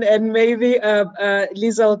 and maybe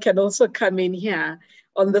Liesl can also come in here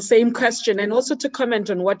on the same question, and also to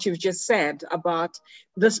comment on what you've just said about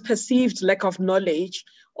this perceived lack of knowledge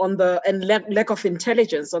on and lack of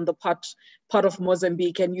intelligence on the part of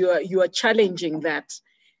Mozambique, and you are challenging that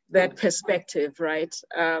perspective, right?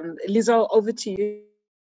 Liesl, over to you.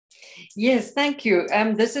 Yes, thank you.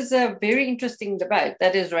 This is a very interesting debate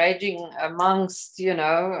that is raging amongst, you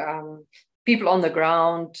know, people on the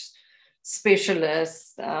ground,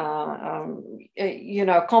 specialists, you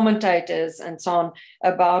know, commentators and so on,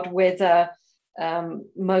 about whether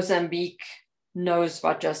Mozambique knows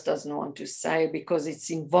what just doesn't want to say because it's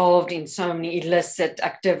involved in so many illicit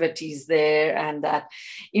activities there, and that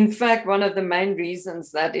in fact one of the main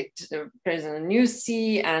reasons that President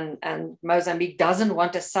Nyusi and Mozambique doesn't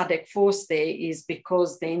want a SADC force there is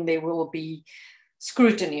because then there will be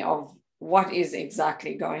scrutiny of what is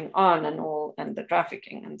exactly going on and the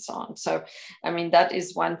trafficking and so on. So I mean that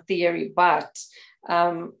is one theory, but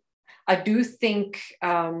I do think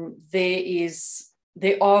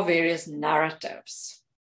there are various narratives.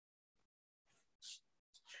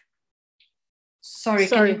 Sorry.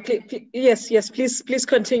 Yes, please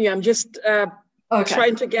continue. I'm just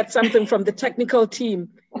trying to get something from the technical team.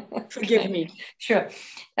 Forgive me. Sure.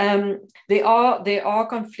 There are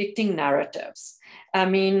conflicting narratives. I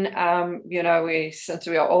mean, you know, since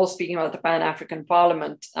we are all speaking about the Pan-African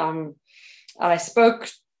Parliament, I spoke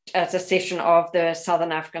at a session of the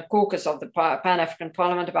Southern African Caucus of the Pan-African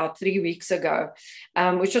Parliament about 3 weeks ago,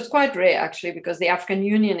 which was quite rare actually, because the African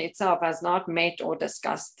Union itself has not met or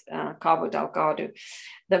discussed Cabo Delgado.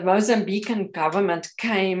 The Mozambican government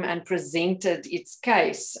came and presented its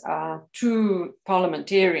case to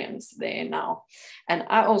parliamentarians there now. And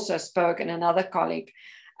I also spoke, and another colleague,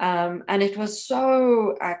 and it was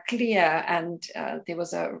so clear, and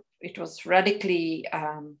it was radically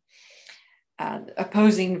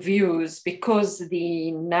opposing views, because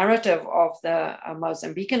the narrative of the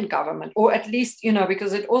Mozambican government, or at least, you know,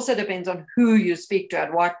 because it also depends on who you speak to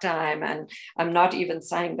at what time, and I'm not even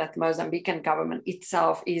saying that the Mozambican government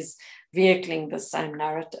itself is vehicling the same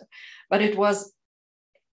narrative, but it was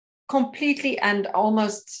completely and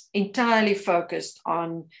almost entirely focused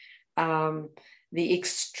on the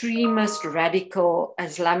extremist radical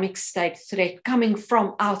Islamic State threat coming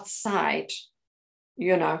from outside,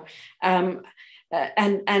 you know,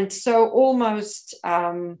 and so almost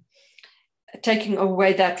taking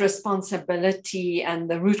away that responsibility and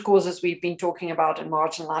the root causes we've been talking about in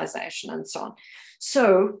marginalization and so on.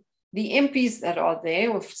 So the MPs that are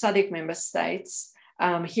there with SADC member states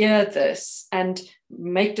hear this and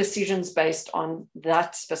make decisions based on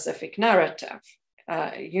that specific narrative,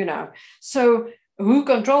 you know. So who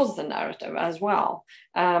controls the narrative as well?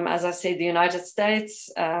 As I said, the United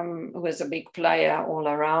States, who is a big player all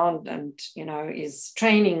around and, you know, is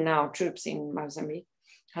training now troops in Mozambique,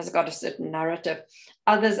 has got a certain narrative.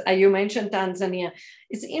 Others, you mentioned Tanzania.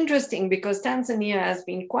 It's interesting because Tanzania has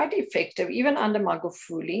been quite effective, even under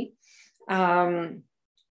Magufuli,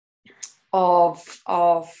 of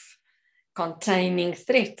containing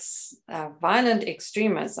threats. Violent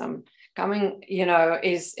extremism coming,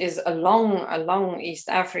 is along East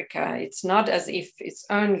Africa. It's not as if it's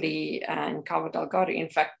only in Cabo Delgado. In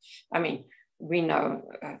fact, I mean, we know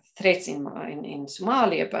threats in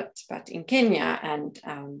Somalia, but in Kenya and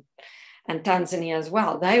Tanzania as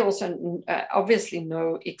well. They also obviously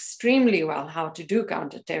know extremely well how to do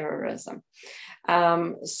counterterrorism.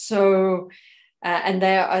 And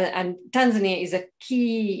Tanzania is a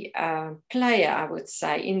key player, I would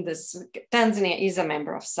say, in this. Tanzania is a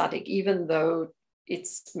member of SADC, even though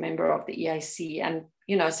it's a member of the EAC, and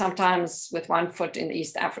sometimes with one foot in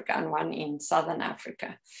East Africa and one in Southern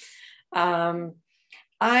Africa.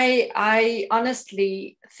 I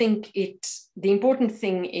honestly think the important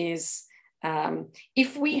thing is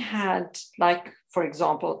if we had, like, for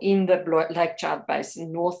example, in the Lake Chad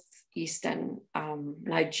Basin, northeastern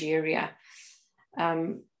Nigeria,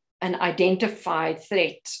 an identified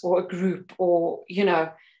threat or a group, or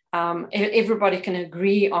everybody can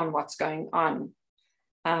agree on what's going on.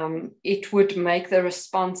 It would make the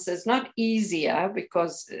responses not easier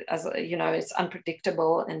because, as it's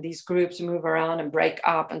unpredictable, and these groups move around and break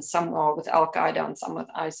up, and some are with Al-Qaeda and some with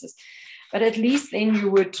ISIS. But at least then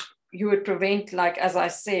you would prevent, like, as I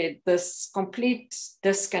said, this complete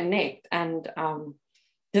disconnect and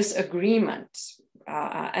disagreement.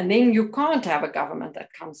 And then you can't have a government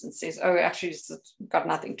that comes and says, oh, actually, it's got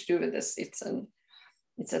nothing to do with this. It's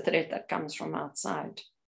a threat that comes from outside.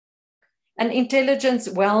 And intelligence,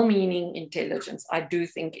 well-meaning intelligence, I do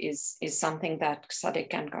think is something that SADC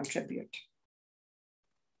can contribute.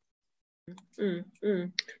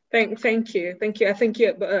 Thank you. I think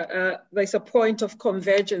there's a point of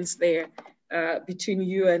convergence there between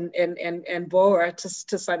you and Boa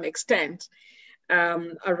to some extent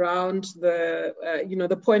around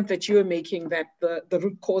the point that you were making, that the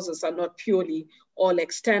root causes are not purely all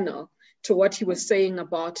external, to what he was saying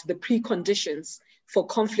about the preconditions for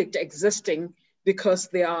conflict existing, because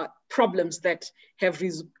there are problems that have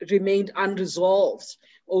remained unresolved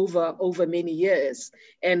over many years.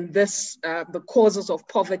 And this, the causes of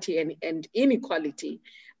poverty and inequality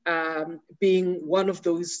being one of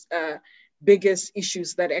those biggest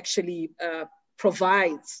issues that actually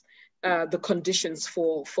provides the conditions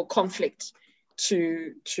for conflict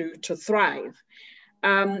to thrive.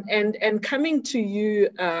 And coming to you,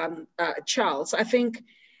 Charles, I think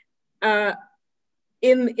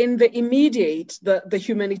in the immediate, the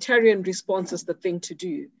humanitarian response is the thing to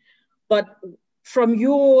do. But from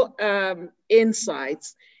your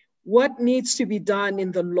insights, what needs to be done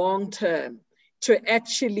in the long term to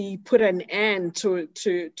actually put an end to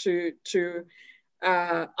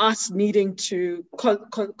us needing to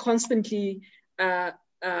constantly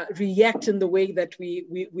react in the way that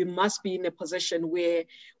we must be in a position where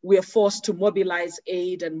we're forced to mobilize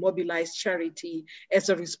aid and mobilize charity as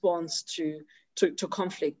a response to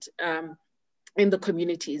conflict in the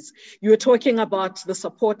communities? You were talking about the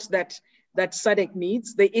support that SADC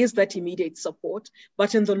needs. There is that immediate support,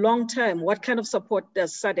 but in the long term, what kind of support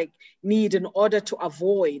does SADC need in order to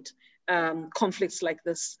avoid conflicts like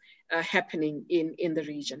this happening in the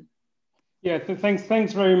region? Yeah, so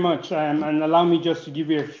thanks very much. And allow me just to give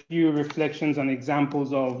you a few reflections and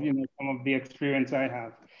examples of some of the experience I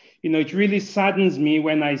have. It really saddens me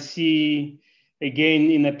when I see, again,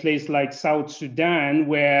 in a place like South Sudan,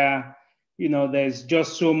 where there's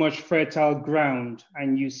just so much fertile ground,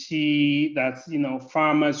 and you see that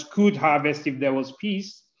farmers could harvest if there was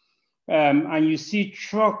peace, and you see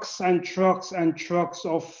trucks and trucks and trucks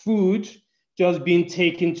of food just being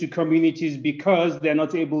taken to communities because they're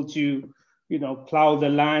not able to plow the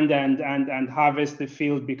land and harvest the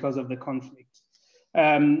field because of the conflict.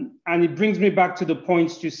 And it brings me back to the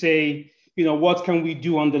points to say, what can we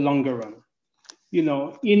do on the longer run?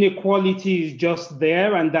 Inequality is just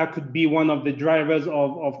there, and that could be one of the drivers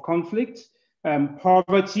of conflict.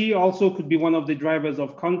 Poverty also could be one of the drivers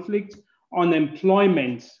of conflict.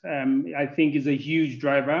 Unemployment, I think, is a huge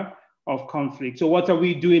driver of conflict. So what are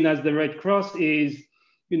we doing as the Red Cross is,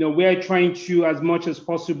 we're trying to, as much as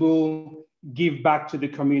possible, give back to the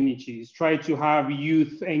communities, try to have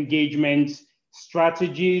youth engagement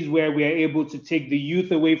strategies where we are able to take the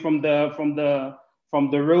youth away from the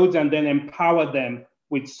roads and then empower them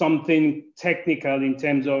with something technical in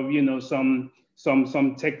terms of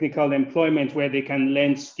some technical employment where they can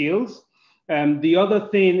learn skills. The other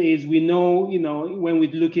thing is, we know when we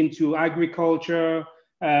look into agriculture,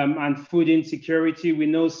 and food insecurity. We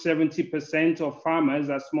know 70% of farmers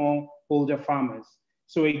are smallholder farmers.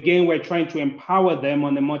 So again, we're trying to empower them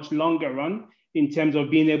on a much longer run in terms of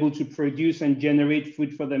being able to produce and generate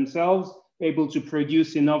food for themselves, able to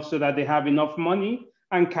produce enough so that they have enough money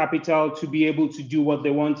and capital to be able to do what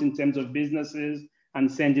they want in terms of businesses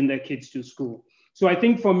and sending their kids to school. So I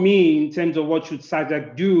think for me, in terms of what should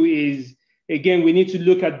SADC do is, again, we need to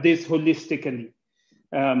look at this holistically.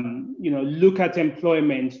 Look at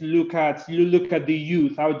employment, look at the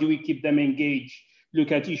youth, how do we keep them engaged?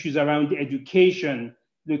 Look at issues around education,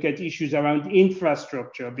 look at issues around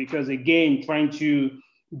infrastructure, because again, trying to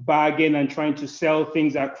bargain and trying to sell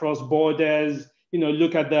things across borders,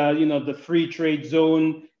 look at the free trade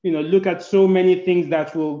zone, look at so many things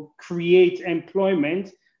that will create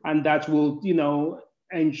employment and that will,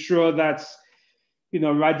 ensure that,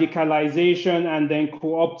 radicalization and then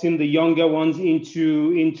co-opting the younger ones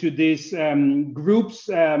into these groups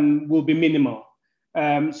will be minimal.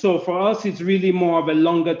 So for us, it's really more of a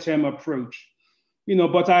longer term approach.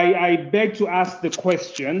 But I beg to ask the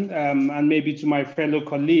question, and maybe to my fellow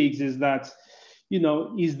colleagues, is that,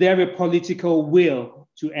 is there a political will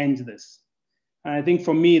to end this? And I think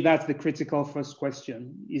for me, that's the critical first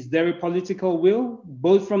question. Is there a political will,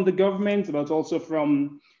 both from the government, but also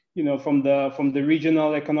from the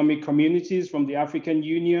regional economic communities, from the African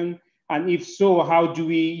Union? And if so, how do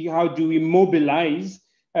we mobilize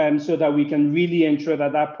so that we can really ensure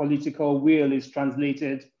that that political will is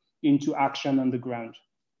translated into action on the ground?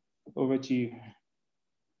 Over to you.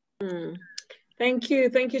 Thank you,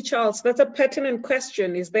 Charles. That's a pertinent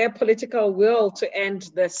question. Is there political will to end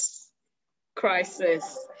this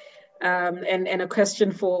crisis? And a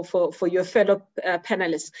question for your fellow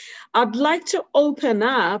panelists. I'd like to open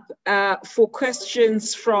up for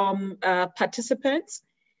questions from participants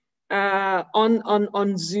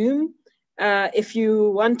on Zoom. If you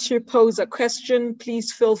want to pose a question,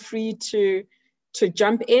 please feel free to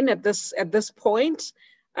jump in at this point.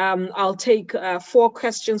 I'll take 4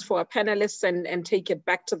 questions for our panelists and take it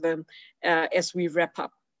back to them as we wrap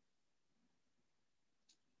up.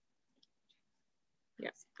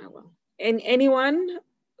 Yes, I will. And anyone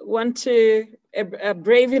want to,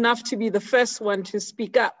 brave enough to be the first one to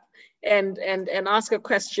speak up and ask a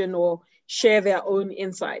question or share their own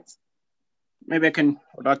insights? Maybe I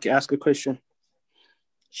would like to ask a question.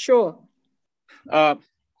 Sure.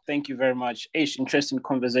 Thank you very much. Interesting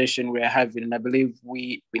conversation we're having, and I believe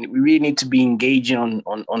we really need to be engaging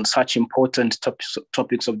on such important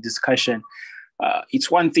topics of discussion. It's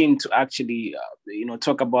one thing to actually,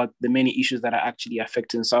 talk about the many issues that are actually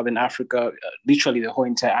affecting Southern Africa, literally the whole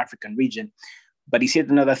entire African region. But it's yet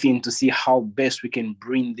another thing to see how best we can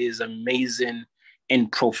bring this amazing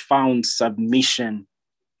and profound submission,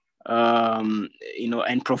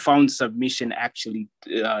 and profound submission actually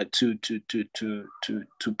to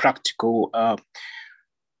practical.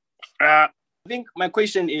 I think my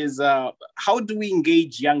question is, how do we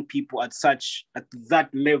engage young people at that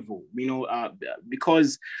level?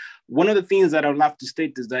 Because one of the things that I'd love to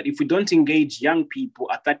state is that if we don't engage young people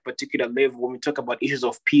at that particular level, when we talk about issues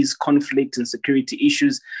of peace, conflict, and security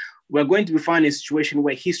issues, we're going to find a situation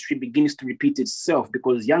where history begins to repeat itself,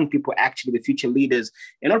 because young people are actually the future leaders,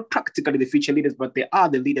 and not practically the future leaders, but they are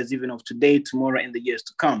the leaders even of today, tomorrow, and the years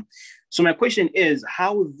to come. So my question is,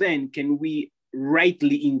 how then can we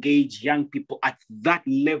rightly engage young people at that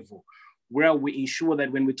level, where we ensure that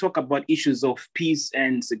when we talk about issues of peace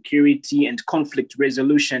and security and conflict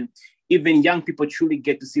resolution, even young people truly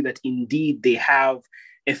get to see that indeed they have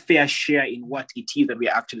a fair share in what it is that we're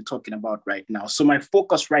actually talking about right now. So my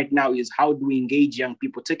focus right now is how do we engage young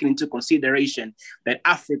people, taking into consideration that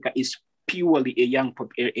Africa is purely a young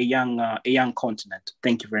continent.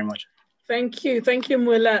 Thank you very much. Thank you,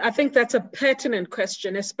 Mula. I think that's a pertinent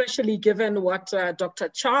question, especially given what Dr.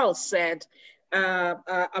 Charles said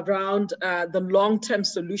around the long-term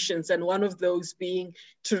solutions, and one of those being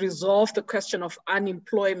to resolve the question of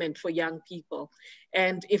unemployment for young people.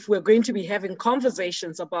 And if we're going to be having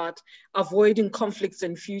conversations about avoiding conflicts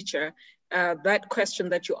in future, that question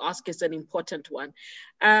that you ask is an important one.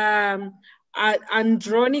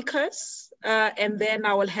 Andronicus, and then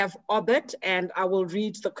I will have Obert, and I will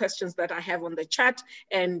read the questions that I have on the chat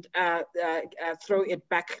and throw it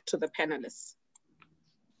back to the panelists.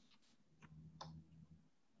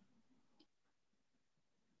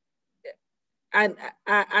 And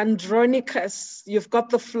Andronicus, you've got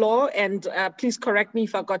the floor, and please correct me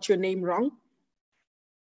if I got your name wrong.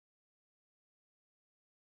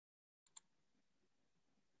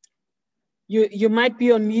 You might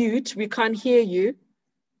be on mute, we can't hear you.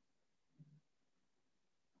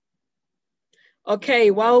 Okay,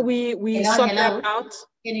 while we sort hello. that out.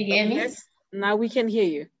 Can you hear me? Yes, now we can hear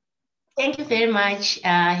you. Thank you very much.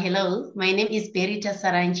 Hello, my name is Berita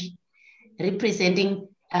Saranji, representing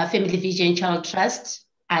Family Vision Child Trust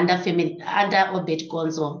under Obed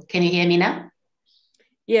Gonzo. Can you hear me now?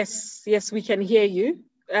 Yes, yes, we can hear you.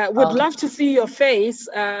 Would love to see your face.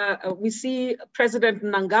 We see President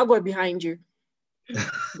Mnangagwa behind you,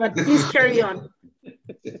 but please carry on.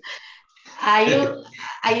 Are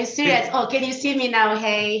you serious? Oh, can you see me now?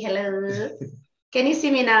 Hey, hello. Can you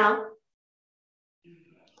see me now?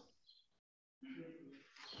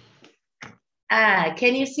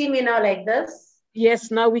 Can you see me now like this? Yes,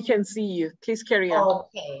 now we can see you. Please carry on.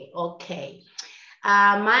 Okay.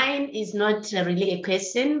 Mine is not really a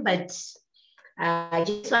question, but I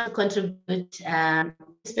just want to contribute,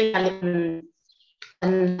 especially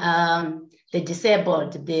on the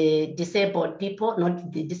disabled people,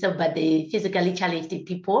 not the disabled, but the physically challenged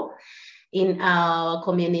people in our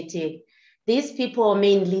community. These people,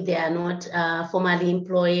 mainly, they are not formally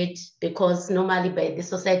employed because normally by the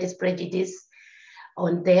society's prejudice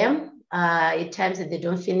on them, at times they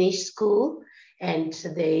don't finish school and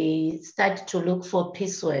they start to look for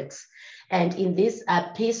pieceworks. And in these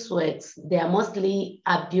pieceworks, they are mostly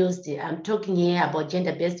abused. I'm talking here about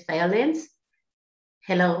gender-based violence.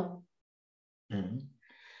 Hello? Mm-hmm.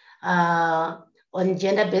 On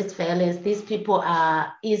gender-based violence, these people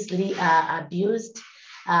are easily abused.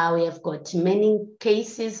 We have got many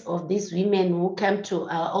cases of these women who come to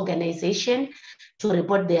our organization to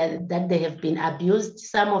report that they have been abused.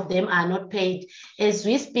 Some of them are not paid. As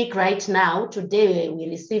we speak right now, today we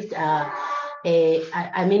received,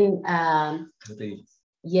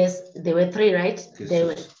 yes, there were 3, right? There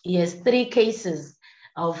were, yes, 3 cases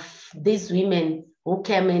of these women who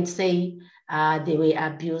came and say they were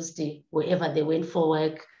abused wherever they went for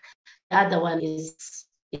work. The other one is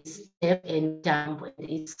deaf and dumb.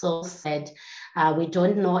 It's so sad. We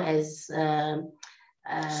don't know as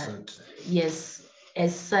yes,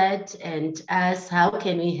 as sad, and as how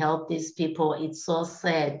can we help these people? It's so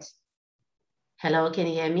sad. Hello, can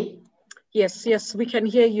you hear me? Yes, yes, we can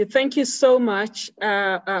hear you. Thank you so much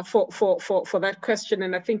for that question,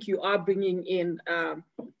 and I think you are bringing in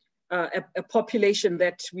a population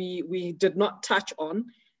that we did not touch on.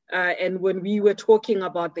 And when we were talking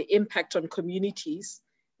about the impact on communities,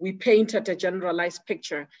 we painted a generalized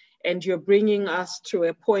picture, and you're bringing us to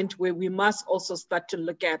a point where we must also start to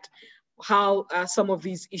look at how some of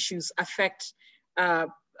these issues affect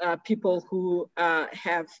people who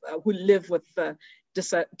live with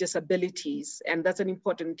disabilities. And that's an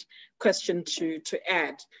important question to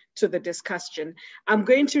add to the discussion. I'm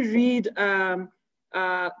going to read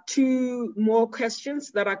 2 more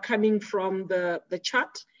questions that are coming from the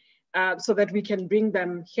chat so that we can bring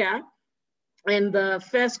them here. And the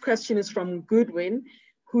first question is from Goodwin,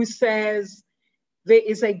 who says, there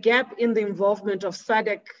is a gap in the involvement of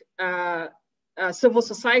SADC civil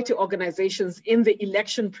society organizations in the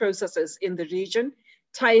election processes in the region,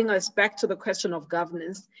 tying us back to the question of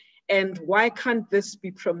governance. And why can't this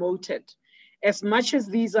be promoted? As much as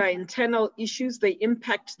these are internal issues, they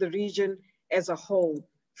impact the region as a whole.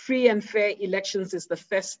 Free and fair elections is the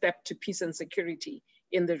first step to peace and security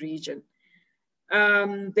in the region.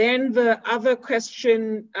 Then the other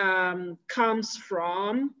question comes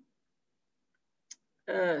from,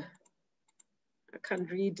 I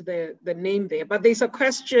can't read the name there, but there's a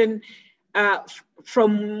question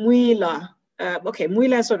from Mwila. Okay,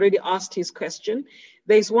 Mwila has already asked his question.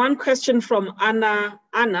 There's one question from Anna,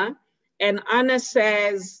 and Anna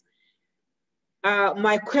says,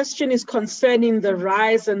 my question is concerning the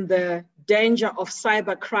rise and the danger of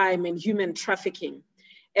cybercrime and human trafficking,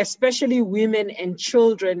 especially women and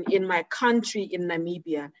children in my country, in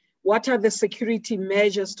Namibia. What are the security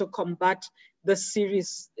measures to combat this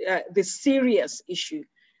serious issue?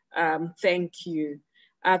 Thank you.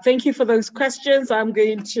 Thank you for those questions. I'm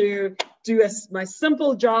going to do my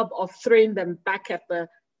simple job of throwing them back at the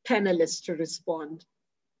panelists to respond.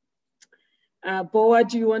 Boa,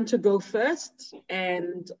 do you want to go first?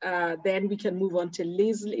 And then we can move on to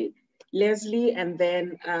Liesl, and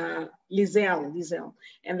then Liesl,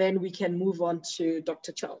 and then we can move on to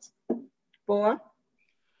Dr. Charles. Boa?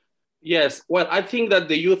 Yes, well, I think that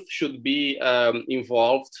the youth should be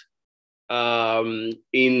involved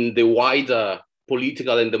in the wider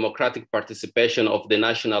political and democratic participation of the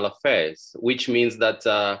national affairs, which means that,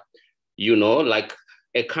 you know, like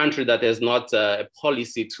a country that has not a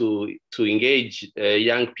policy to engage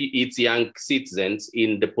its young citizens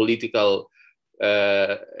in the political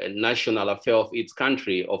national affair of its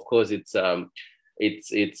country, of course, it's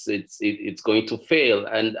going to fail.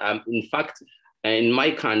 And in fact, in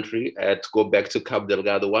my country, to go back to Cabo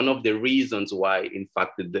Delgado, one of the reasons why, in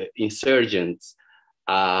fact, the insurgents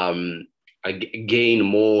gain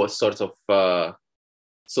more sort of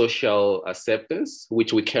social acceptance,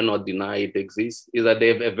 which we cannot deny it exists, is that they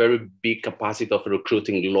have a very big capacity of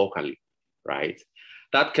recruiting locally, right?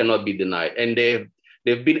 That cannot be denied. And they've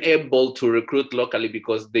been able to recruit locally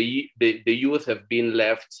because the youth have been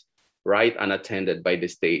left, right, unattended by the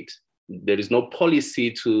state. There is no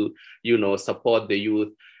policy to, support the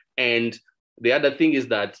youth. And the other thing is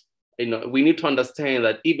that, we need to understand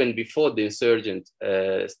that even before the insurgent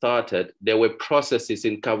started, there were processes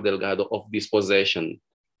in Cabo Delgado of dispossession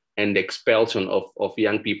and expulsion of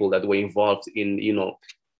young people that were involved in,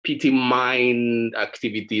 petty mine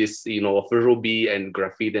activities, of ruby and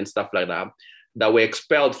graffiti and stuff like that were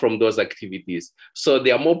expelled from those activities. So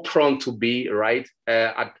they are more prone to be, right,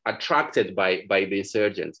 attracted by the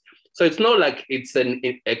insurgents. So it's not like it's an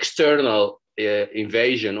external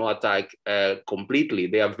invasion or attack completely.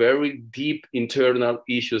 There are very deep internal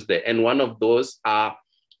issues there. And one of those are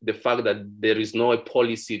the fact that there is no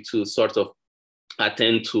policy to sort of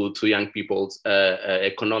attend to young people's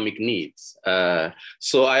economic needs.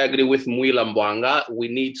 So I agree with Mwila Mbwanga. We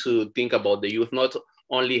need to think about the youth not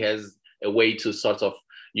only as a way to sort of,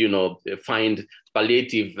 find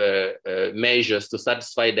palliative measures to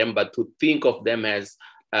satisfy them, but to think of them as,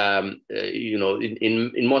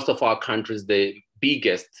 in most of our countries, the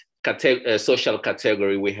biggest social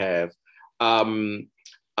category we have.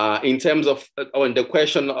 In terms of on the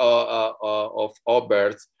question of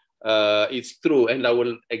Albert, it's true, and I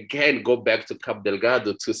will again go back to Cabo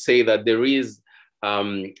Delgado to say that there is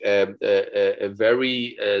a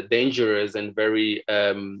very dangerous and very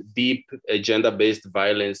deep gender-based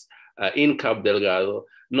violence in Cabo Delgado,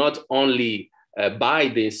 not only by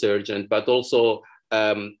the insurgent, but also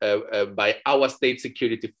by our state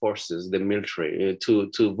security forces, the military,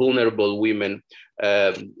 to vulnerable women,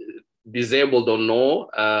 disabled or no,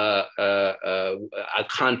 I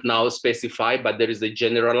can't now specify, but there is a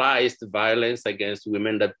generalized violence against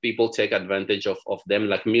women that people take advantage of them,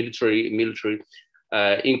 like military,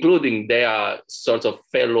 including their sort of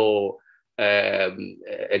fellow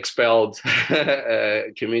expelled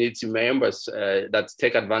community members that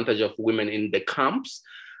take advantage of women in the camps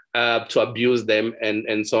to abuse them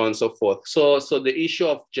and so on and so forth. So the issue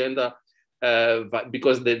of gender,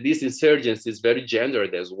 because this insurgence is very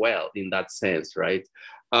gendered as well in that sense, right?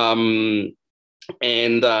 And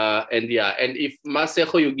if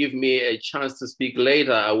Masego, you give me a chance to speak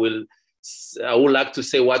later, I would like to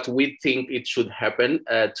say what we think it should happen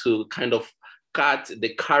to kind of cut the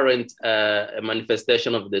current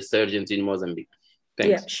manifestation of the insurgents in Mozambique.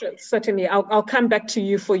 Thanks. Yeah, sure, certainly. I'll come back to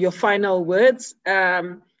you for your final words,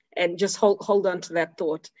 and just hold on to that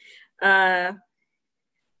thought.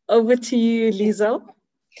 Over to you, Liesl.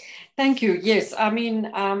 Thank you. Yes, I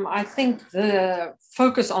mean, I think the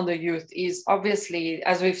focus on the youth is obviously,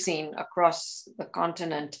 as we've seen across the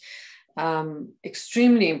continent,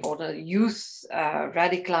 extremely important. Youth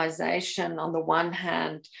radicalization on the one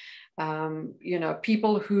hand,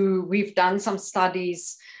 people who we've done some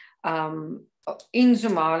studies in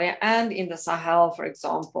Somalia and in the Sahel, for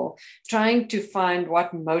example, trying to find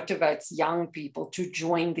what motivates young people to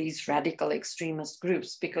join these radical extremist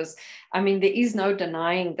groups, because, I mean, there is no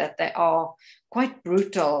denying that they are quite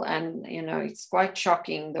brutal, and, it's quite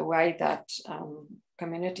shocking the way that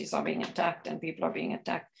communities are being attacked and people are being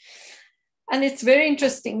attacked. And it's very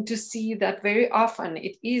interesting to see that very often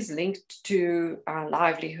it is linked to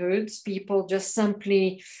livelihoods. People just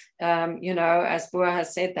simply, as Boa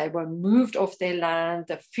has said, they were moved off their land.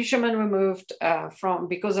 The fishermen were moved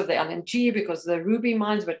because of the LNG, because the ruby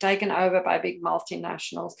mines were taken over by big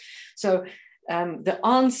multinationals. So the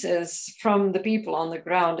answers from the people on the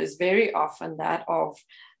ground is very often that of,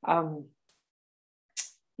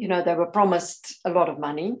 they were promised a lot of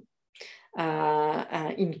money,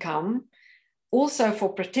 income, also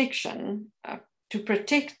for protection, to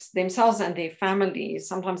protect themselves and their families.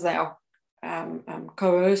 Sometimes they are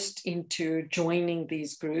coerced into joining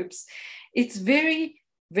these groups. It's very,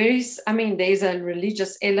 there's a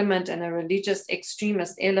religious element and a religious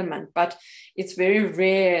extremist element, but it's very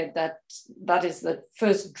rare that that is the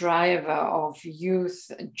first driver of youth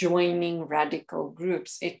joining radical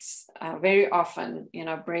groups. It's very often,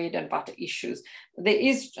 bread and butter issues. There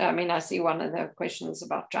is, I see one of the questions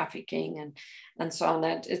about trafficking and so on,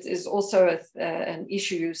 that it is also an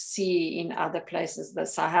issue you see in other places, the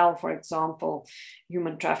Sahel, for example,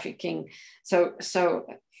 human trafficking. So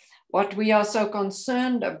what we are so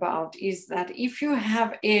concerned about is that if you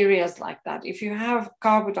have areas like that, if you have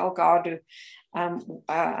Cabo Delgado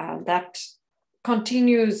that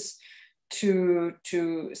continues to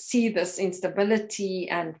see this instability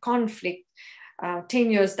and conflict 10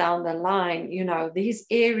 years down the line. These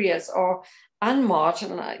areas are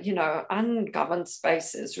unmarginalized, ungoverned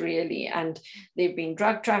spaces really, and there've been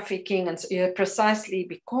drug trafficking, and precisely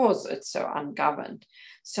because it's so ungoverned.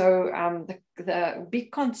 So the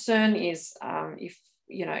big concern is if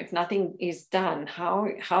nothing is done,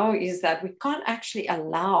 how is that we can't actually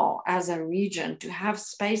allow as a region to have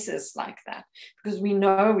spaces like that, because we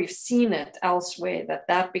know, we've seen it elsewhere,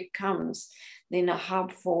 that becomes then a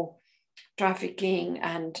hub for trafficking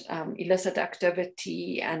and illicit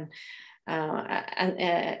activity, and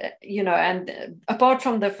apart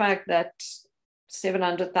from the fact that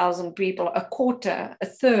 700,000 people, a quarter, a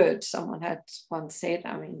third, someone had once said,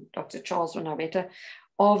 Dr. Charles will know better,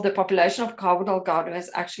 of the population of Cabo Delgado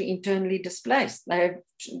has actually internally displaced. They've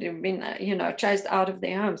been, chased out of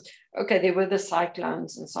their homes. Okay, there were the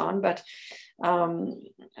cyclones and so on, but,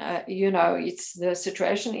 the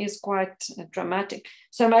situation is quite dramatic.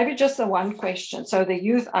 So maybe just the one question. So the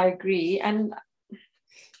youth, I agree. And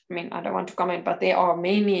I don't want to comment, but there are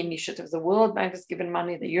many initiatives. The World Bank has given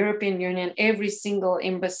money, the European Union, every single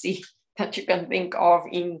embassy that you can think of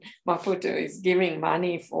in Maputo is giving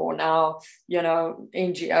money for now,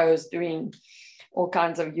 NGOs doing all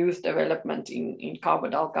kinds of youth development in Cabo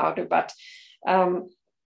Delgado. But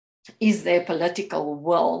is there political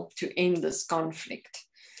will to end this conflict?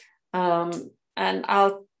 And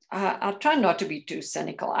I'll try not to be too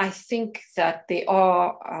cynical. I think that there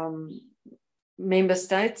are member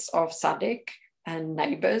states of SADC and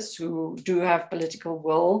neighbors who do have political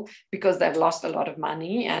will because they've lost a lot of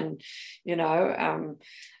money, and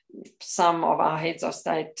some of our heads of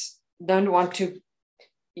state don't want to,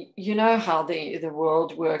 how the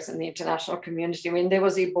world works and the international community. When there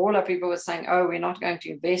was Ebola, people were saying, oh, we're not going to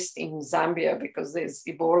invest in Zambia because there's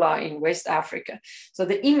Ebola in West Africa. So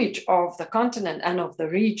the image of the continent and of the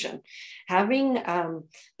region, having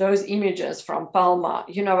those images from Palma,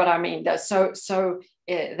 you know what I mean? That's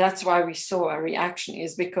why we saw a reaction,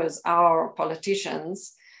 is because our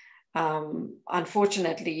politicians,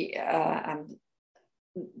 unfortunately,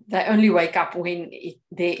 they only wake up when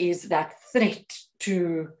there is that threat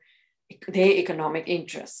to their economic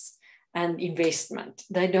interests and investment.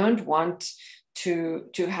 They don't want to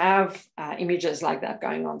have images like that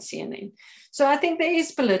going on CNN. So I think there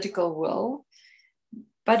is political will,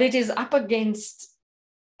 but it is up against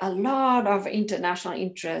a lot of international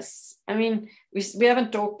interests. We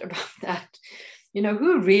haven't talked about that.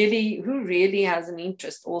 Who really has an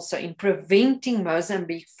interest also in preventing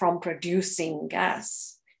Mozambique from producing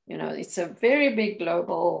gas? It's a very big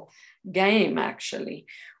global game, actually,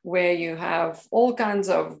 where you have all kinds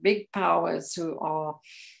of big powers who are,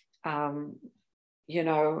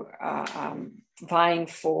 vying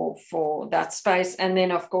for that space. And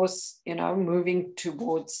then, of course, moving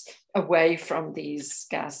away from these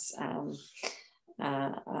gas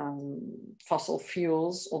fossil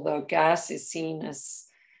fuels, although gas is seen as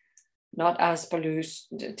not as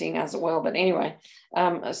polluting as oil, but anyway.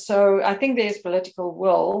 So I think there's political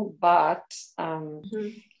will, but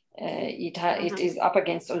it is up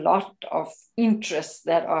against a lot of interests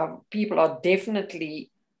that people are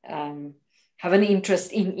definitely have an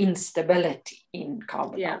interest in instability in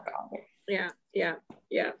Cabo Delgado. Yeah.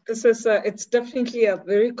 This is it's definitely a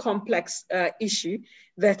very complex issue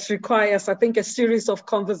that requires, I think, a series of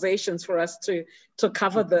conversations for us to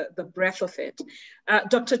cover the breadth of it.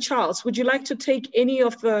 Dr. Charles, would you like to take any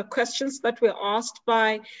of the questions that were asked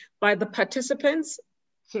by the participants?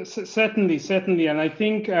 Certainly, and I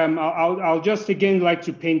think I'll just again like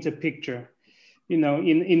to paint a picture.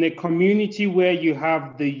 In a community where you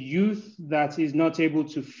have the youth that is not able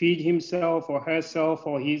to feed himself or herself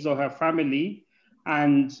or his or her family,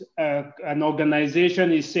 and an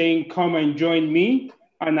organization is saying, come and join me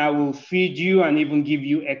and I will feed you and even give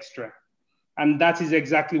you extra. And that is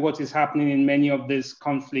exactly what is happening in many of these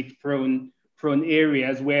conflict-prone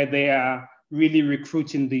areas where they are really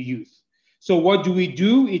recruiting the youth. So what do we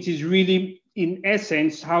do? It is really, in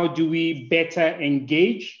essence, how do we better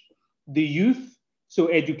engage the youth? So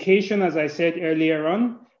education, as I said earlier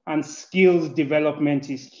on, and skills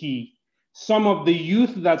development is key. Some of the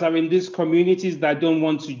youth that are in these communities that don't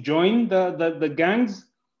want to join the gangs,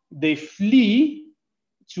 they flee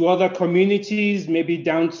to other communities, maybe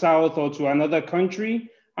down south or to another country.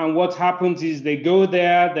 And what happens is they go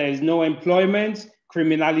there is no employment,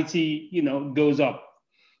 criminality, goes up.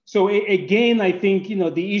 So again, I think,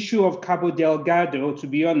 the issue of Cabo Delgado, to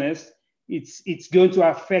be honest, it's going to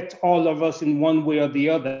affect all of us in one way or the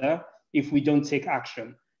other if we don't take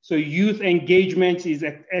action. So youth engagement is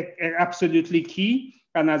absolutely key.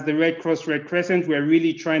 And as the Red Cross, Red Crescent, we're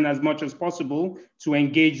really trying as much as possible to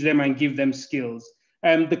engage them and give them skills.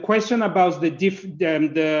 The question about the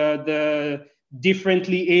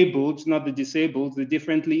differently abled, not the disabled, the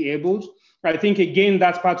differently abled, I think, again,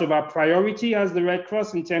 that's part of our priority as the Red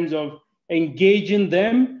Cross in terms of engaging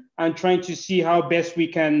them and trying to see how best we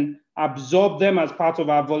can absorb them as part of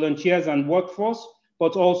our volunteers and workforce,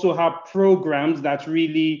 but also have programs that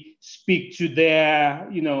really speak to their,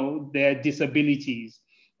 their disabilities.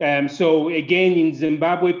 So again, in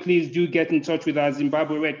Zimbabwe, please do get in touch with our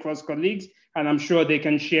Zimbabwe Red Cross colleagues, and I'm sure they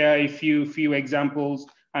can share a few examples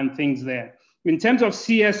and things there. In terms of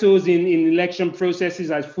CSOs in election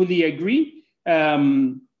processes, I fully agree.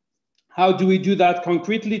 How do we do that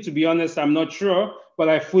concretely? To be honest, I'm not sure, but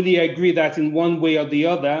I fully agree that in one way or the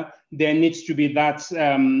other, there needs to be that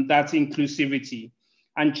inclusivity.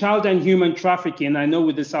 And child and human trafficking, I know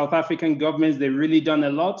with the South African governments, they've really done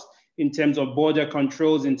a lot in terms of border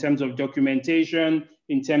controls, in terms of documentation,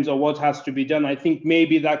 in terms of what has to be done. I think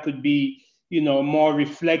maybe that could be, more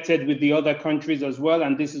reflected with the other countries as well.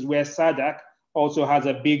 And this is where SADC also has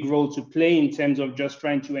a big role to play in terms of just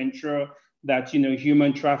trying to ensure that,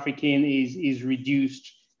 human trafficking is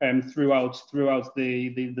reduced throughout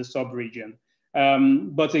the sub-region.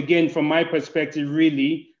 But again, from my perspective,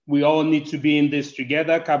 really, we all need to be in this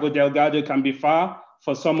together. Cabo Delgado can be far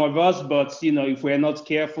for some of us, but if we're not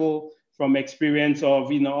careful, from experience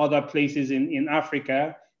of other places in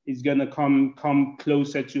Africa, it's going to come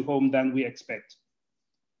closer to home than we expect.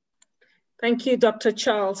 Thank you, Dr.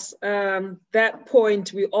 Charles. That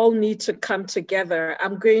point, we all need to come together.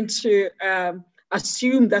 I'm going to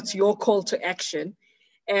assume that's your call to action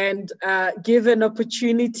and give an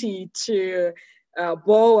opportunity to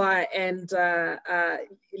Boa and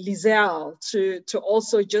Liesl to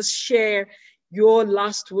also just share your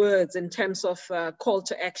last words in terms of call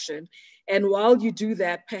to action. And while you do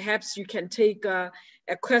that, perhaps you can take a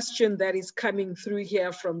question that is coming through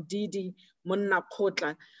here from Didi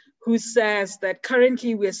Munnakotla, who says that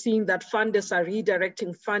currently we're seeing that funders are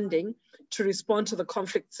redirecting funding to respond to the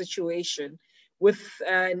conflict situation with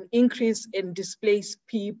an increase in displaced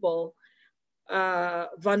people,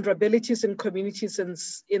 vulnerabilities in communities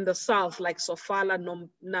in the South, like Sofala,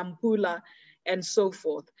 Nampula, and so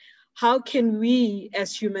forth. How can we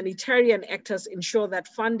as humanitarian actors ensure that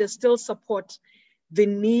funders still support the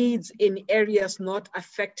needs in areas not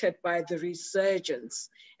affected by the resurgence?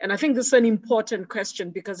 And I think this is an important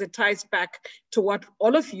question because it ties back to what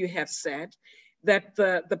all of you have said, that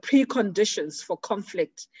the preconditions for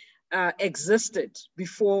conflict existed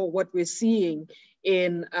before what we're seeing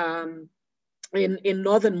in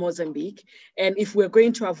northern Mozambique. And if we're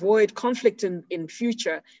going to avoid conflict in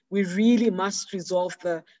future, we really must resolve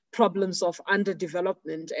the problems of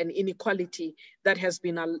underdevelopment and inequality that has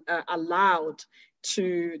been allowed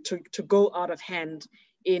to go out of hand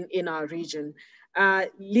in our region.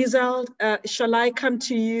 Liesl, shall I come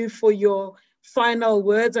to you for your final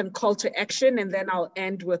words and call to action, and then I'll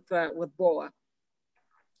end with Boa.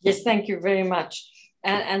 Yes, thank you very much.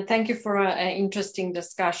 And thank you for an interesting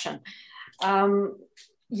discussion.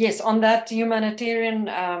 Yes, on that humanitarian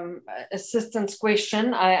assistance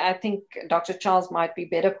question, I think Dr. Charles might be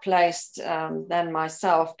better placed than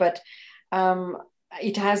myself, but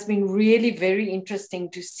it has been really very interesting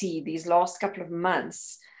to see these last couple of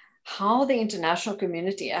months how the international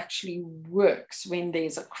community actually works when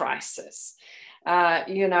there's a crisis. How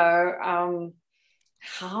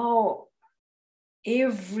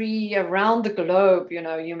around the globe,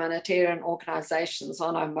 humanitarian organizations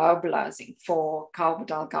are now mobilizing for Cabo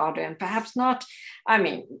Delgado, and perhaps not,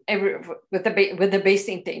 with the best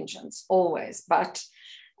intentions always, but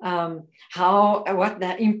what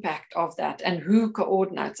the impact of that and who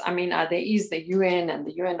coordinates. There is the UN and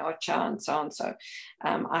the UN OCHA and so on. So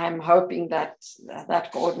I'm hoping that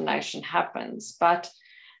coordination happens, but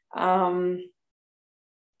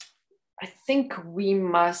I think we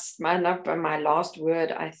must man up. My last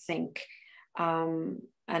word, I think,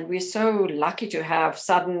 and we're so lucky to have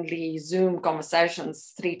suddenly Zoom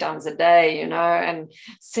conversations 3 times a day, and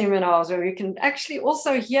seminars where we can actually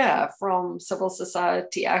also hear from civil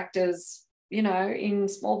society actors, in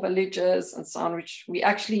small villages and so on, which we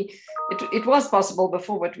actually, it was possible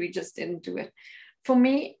before, but we just didn't do it. For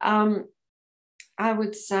me, I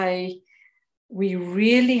would say, we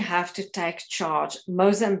really have to take charge,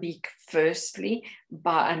 Mozambique firstly,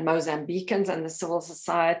 and Mozambicans and the civil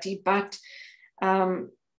society, but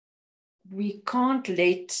we can't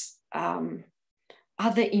let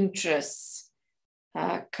other interests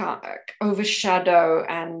overshadow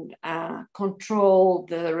and control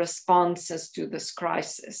the responses to this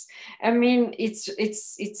crisis. I mean,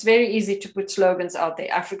 it's very easy to put slogans out there,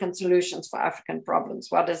 African solutions for African problems.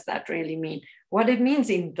 What does that really mean? What it means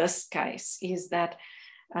in this case is that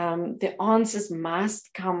the answers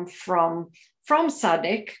must come from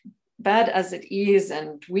SADC, bad as it is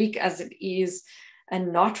and weak as it is,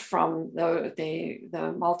 and not from the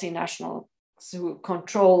multinationals who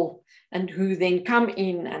control and who then come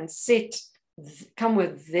in and come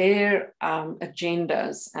with their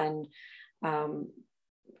agendas and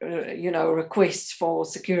requests for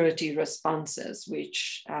security responses,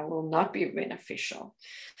 which will not be beneficial.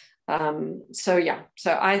 So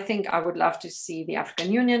I think I would love to see the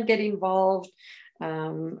African Union get involved,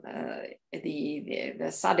 the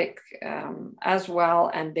SADC as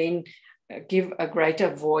well, and then give a greater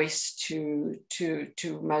voice to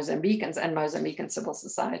Mozambicans and Mozambican civil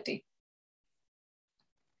society.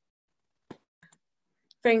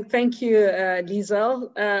 Thank you,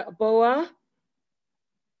 Liesl. Boa?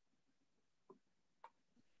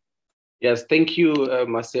 Yes, thank you,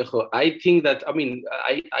 Masego. I think that,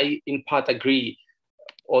 I in part agree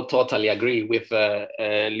or totally agree with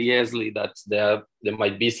Liesl that there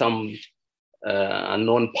might be some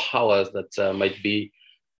unknown powers that might be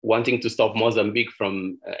wanting to stop Mozambique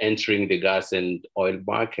from entering the gas and oil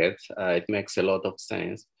market. It makes a lot of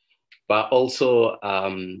sense. But also,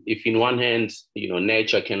 if in one hand,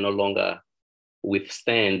 nature can no longer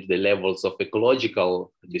withstand the levels of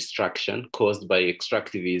ecological destruction caused by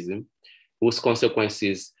extractivism, whose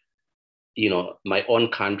consequences, my own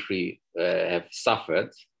country have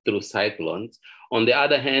suffered through cyclones. On the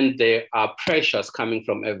other hand, there are pressures coming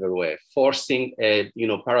from everywhere, forcing a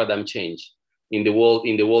paradigm change in the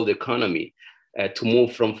world economy to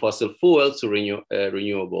move from fossil fuels to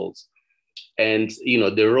renewables. And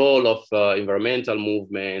the role of environmental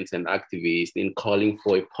movements and activists in calling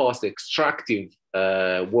for a post-extractive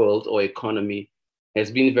world or economy has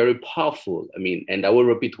been very powerful. And I will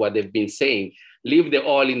repeat what they've been saying: leave the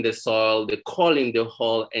oil in the soil, the coal in the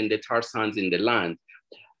hole, and the tar sands in the land.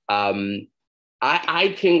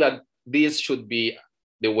 I think that this should be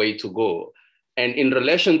the way to go. And in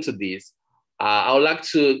relation to this, I would like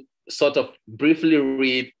to sort of briefly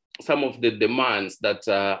read some of the demands that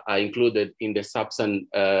are included in the Soundz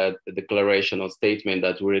declaration or statement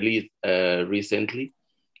that we released recently,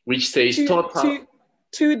 which says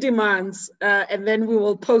two demands, and then we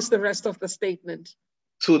will post the rest of the statement.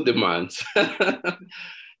 Two demands.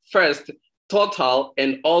 First, Total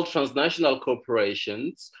and all transnational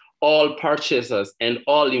corporations, all purchasers and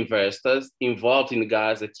all investors involved in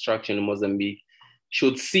gas extraction in Mozambique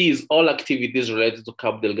should cease all activities related to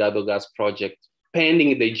Cabo Delgado gas project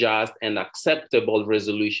pending the just and acceptable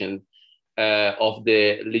resolution of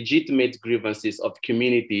the legitimate grievances of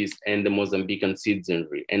communities and the Mozambican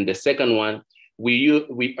citizenry. And the second one,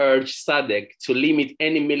 we urge SADC to limit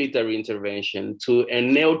any military intervention to a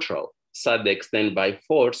neutral SADC standby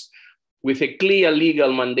force with a clear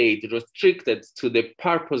legal mandate restricted to the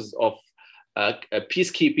purpose of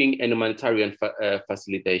peacekeeping and humanitarian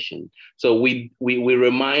facilitation. So we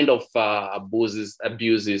remind of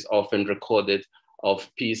abuses often recorded of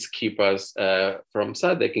peacekeepers from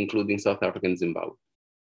SADC, including South Africa and Zimbabwe.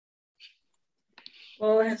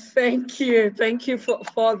 Well, thank you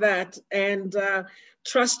for that, and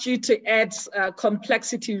trust you to add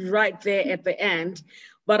complexity right there at the end.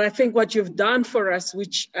 But I think what you've done for us,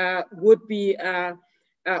 which would be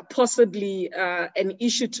possibly an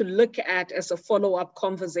issue to look at as a follow-up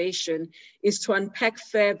conversation, is to unpack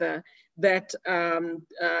further that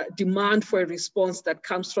demand for a response that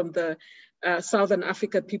comes from the Southern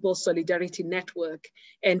Africa People's Solidarity Network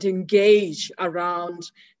and engage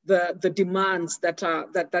around the demands that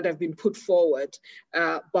have been put forward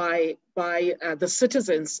by the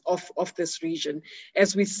citizens of this region.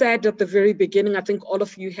 As we said at the very beginning, I think all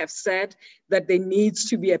of you have said that there needs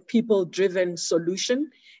to be a people-driven solution,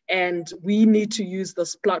 and we need to use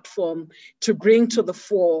this platform to bring to the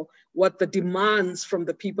fore what the demands from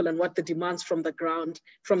the people and what the demands from the ground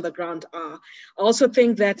are. I also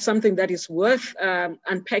think that something that is worth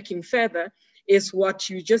unpacking further is what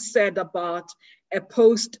you just said about a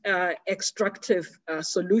post-extractive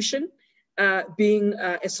solution being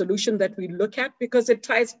a solution that we look at, because it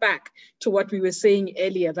ties back to what we were saying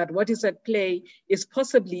earlier, that what is at play is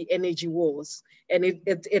possibly energy wars. And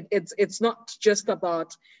it's not just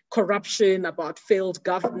about corruption, about failed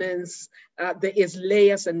governance. There is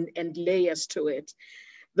layers and layers to it.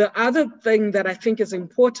 The other thing that I think is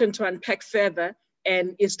important to unpack further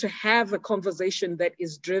and is to have a conversation that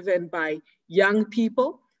is driven by young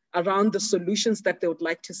people, around the solutions that they would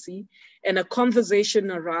like to see, and a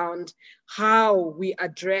conversation around how we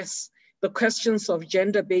address the questions of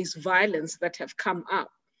gender-based violence that have come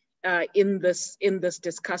up in this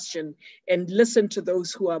discussion, and listen to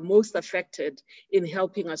those who are most affected in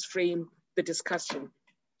helping us frame the discussion.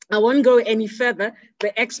 I won't go any further.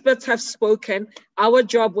 The experts have spoken. Our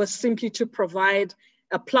job was simply to provide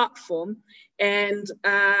a platform, and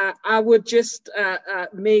I would just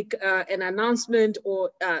make an announcement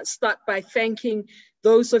or start by thanking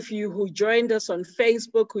those of you who joined us on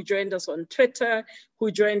Facebook, who joined us on Twitter, who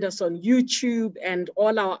joined us on YouTube and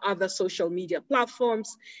all our other social media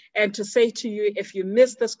platforms. And to say to you, if you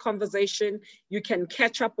missed this conversation, you can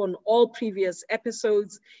catch up on all previous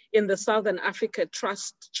episodes in the Southern Africa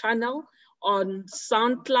Trust channel on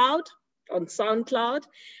SoundCloud,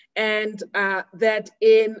 and that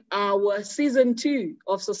in our season 2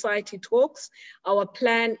 of Society Talks, our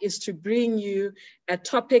plan is to bring you a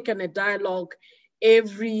topic and a dialogue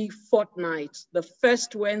every fortnight, the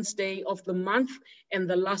first Wednesday of the month and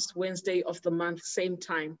the last Wednesday of the month, same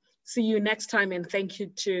time. See you next time, and thank you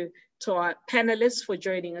to our panelists for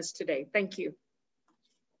joining us today. Thank you.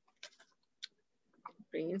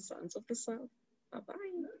 Bring in Sounds of the South. Bye-bye.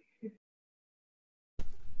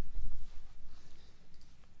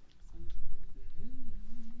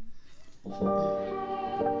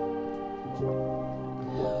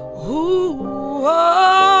 Ooh,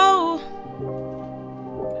 oh.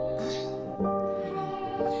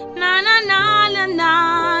 Na na na na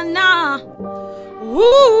na na. Ooh,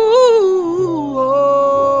 oh,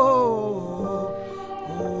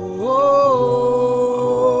 oh,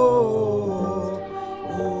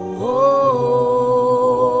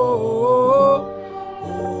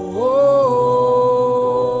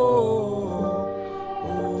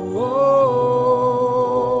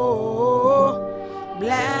 oh,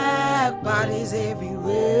 black bodies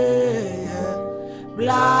everywhere,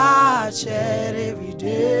 bloodshed every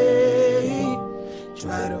day.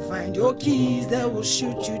 Try to find your keys that will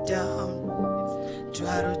shoot you down.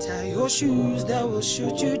 Try to tie your shoes that will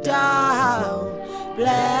shoot you down.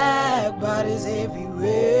 Black bodies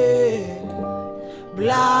everywhere,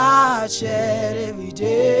 bloodshed every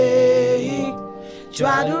day.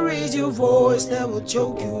 Try to raise your voice that will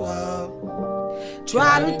choke you out.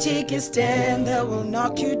 Try to take a stand that will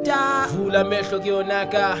knock you down. Vula mehlo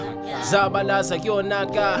kuyonaka, zabalaza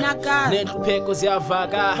kuyonaka, nenhlupheko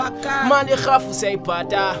ziyavaka, manje ikhafu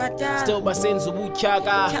siyayibhata, still basenza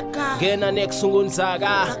ubutyaka, ngena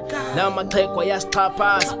nekusungunzaka, namaxhego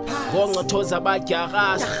ayasixhaphaza, ngongcothoza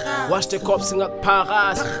abadyakaza, wash the cops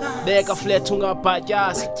ngakuphakaza, beka flat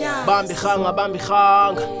ungabhatyaza, bamba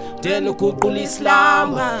irhanga, then uguqula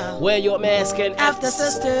islamba, wear your mask and after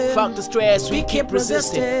system, fuck the stress, we keep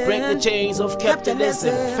resisting, break the chains of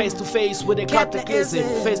capitalism, face to face with the cataclysm,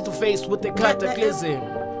 face to face with the cataclysm.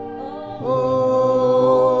 Oh,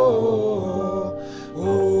 oh,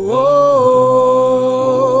 oh,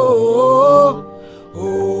 oh,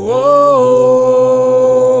 oh,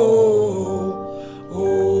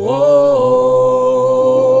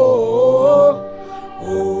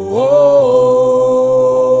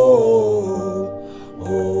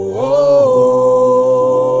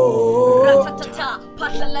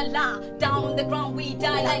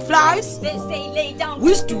 they say lay down,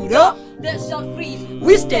 we stood up, the shot freeze,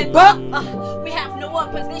 we step up. We have no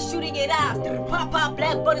weapons, they shooting at us. Pop,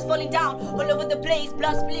 black bodies falling down all over the place,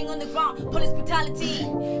 blood spilling on the ground, police brutality.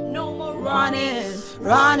 No more running.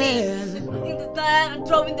 In the third, I'm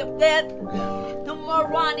throwing the dead. No more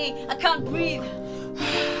running, I can't breathe.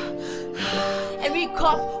 Every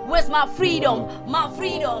cough, where's my freedom?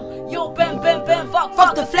 Yo, bam,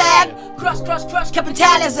 fuck the flag. Crush,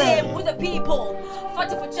 capitalism. With the people,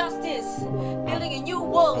 fighting for justice, building a new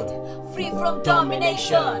world, free from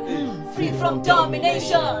domination, free from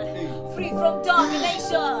domination.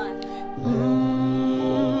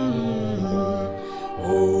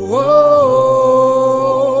 Oh, oh,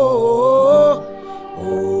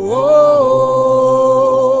 oh,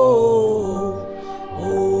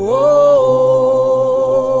 oh.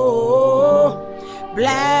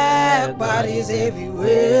 Black bodies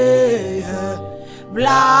everywhere,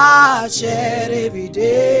 bloodshed every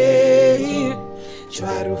day.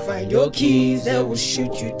 Try to find your keys that will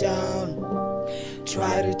shoot you down.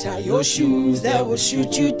 Try to tie your shoes that will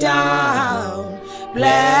shoot you down.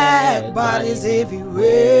 Black bodies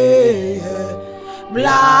everywhere,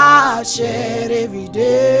 bloodshed every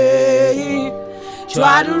day.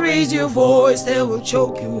 Try to raise your voice that will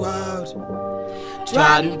choke you out.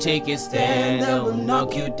 Try to take a stand, they will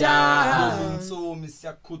knock you down. So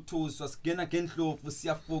siyakhutuzwa sigena ngendlovu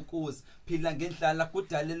siyafokuza phila ngendlala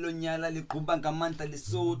kudala lonyala ligquba ngamandla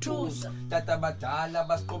lisothuza tata badala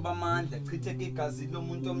basiqoba amandla chitheke igazi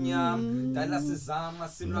lomuntu omnyama dala sizama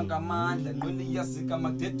silwa ngamandla nqweli yasika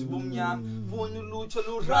magdedu bomnyama funa ulutsho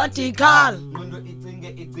lu Radical, ngqondo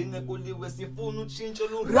igcine kuliwe sifuna utshintsho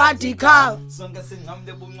lu radical. sonke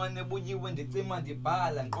singamle buncwane buyiwe ndicima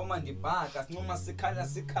ndibhala nqoma ndibhaka sinquma sikhala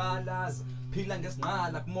sikhalaza phila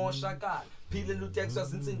ngesinqala kumoshakala phile lutekswa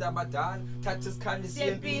zinsinda abadala thatha isikhali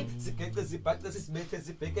siyempini sigece zibhace sisibethe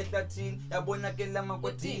sibheke ehlathini yabonakela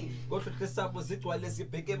amakwetini kohluhle sabo zigcwale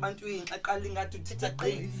zibheke ebantwini aqala ingathi uthitha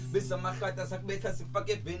qini bese amahlata sakubetha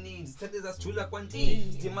sifake evenini sithathe zasijula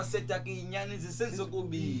kwantini sidima sedaki inyani zisenzo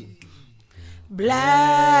kubili.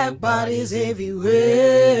 Black bodies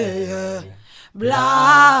everywhere,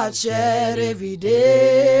 bloodshed every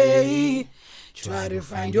day. Try to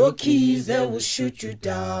find your keys, they will shoot you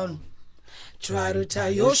down. Try to tie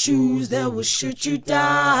your shoes, they will shoot you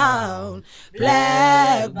down.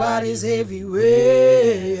 Black bodies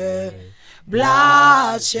everywhere,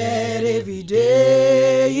 bloodshed every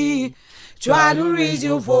day. Try to raise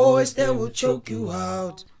your voice, they will choke you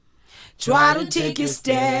out. Try to take a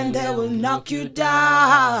stand, they will knock you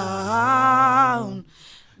down.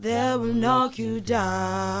 They will knock you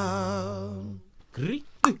down.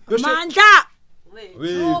 Mandla!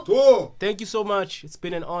 Thank you so much. It's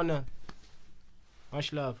been an honor.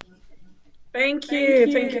 Much love. Thank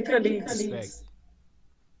you, colleagues. Respect.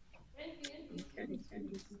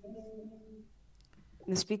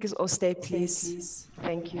 The speakers all stay, please.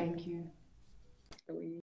 Thank you.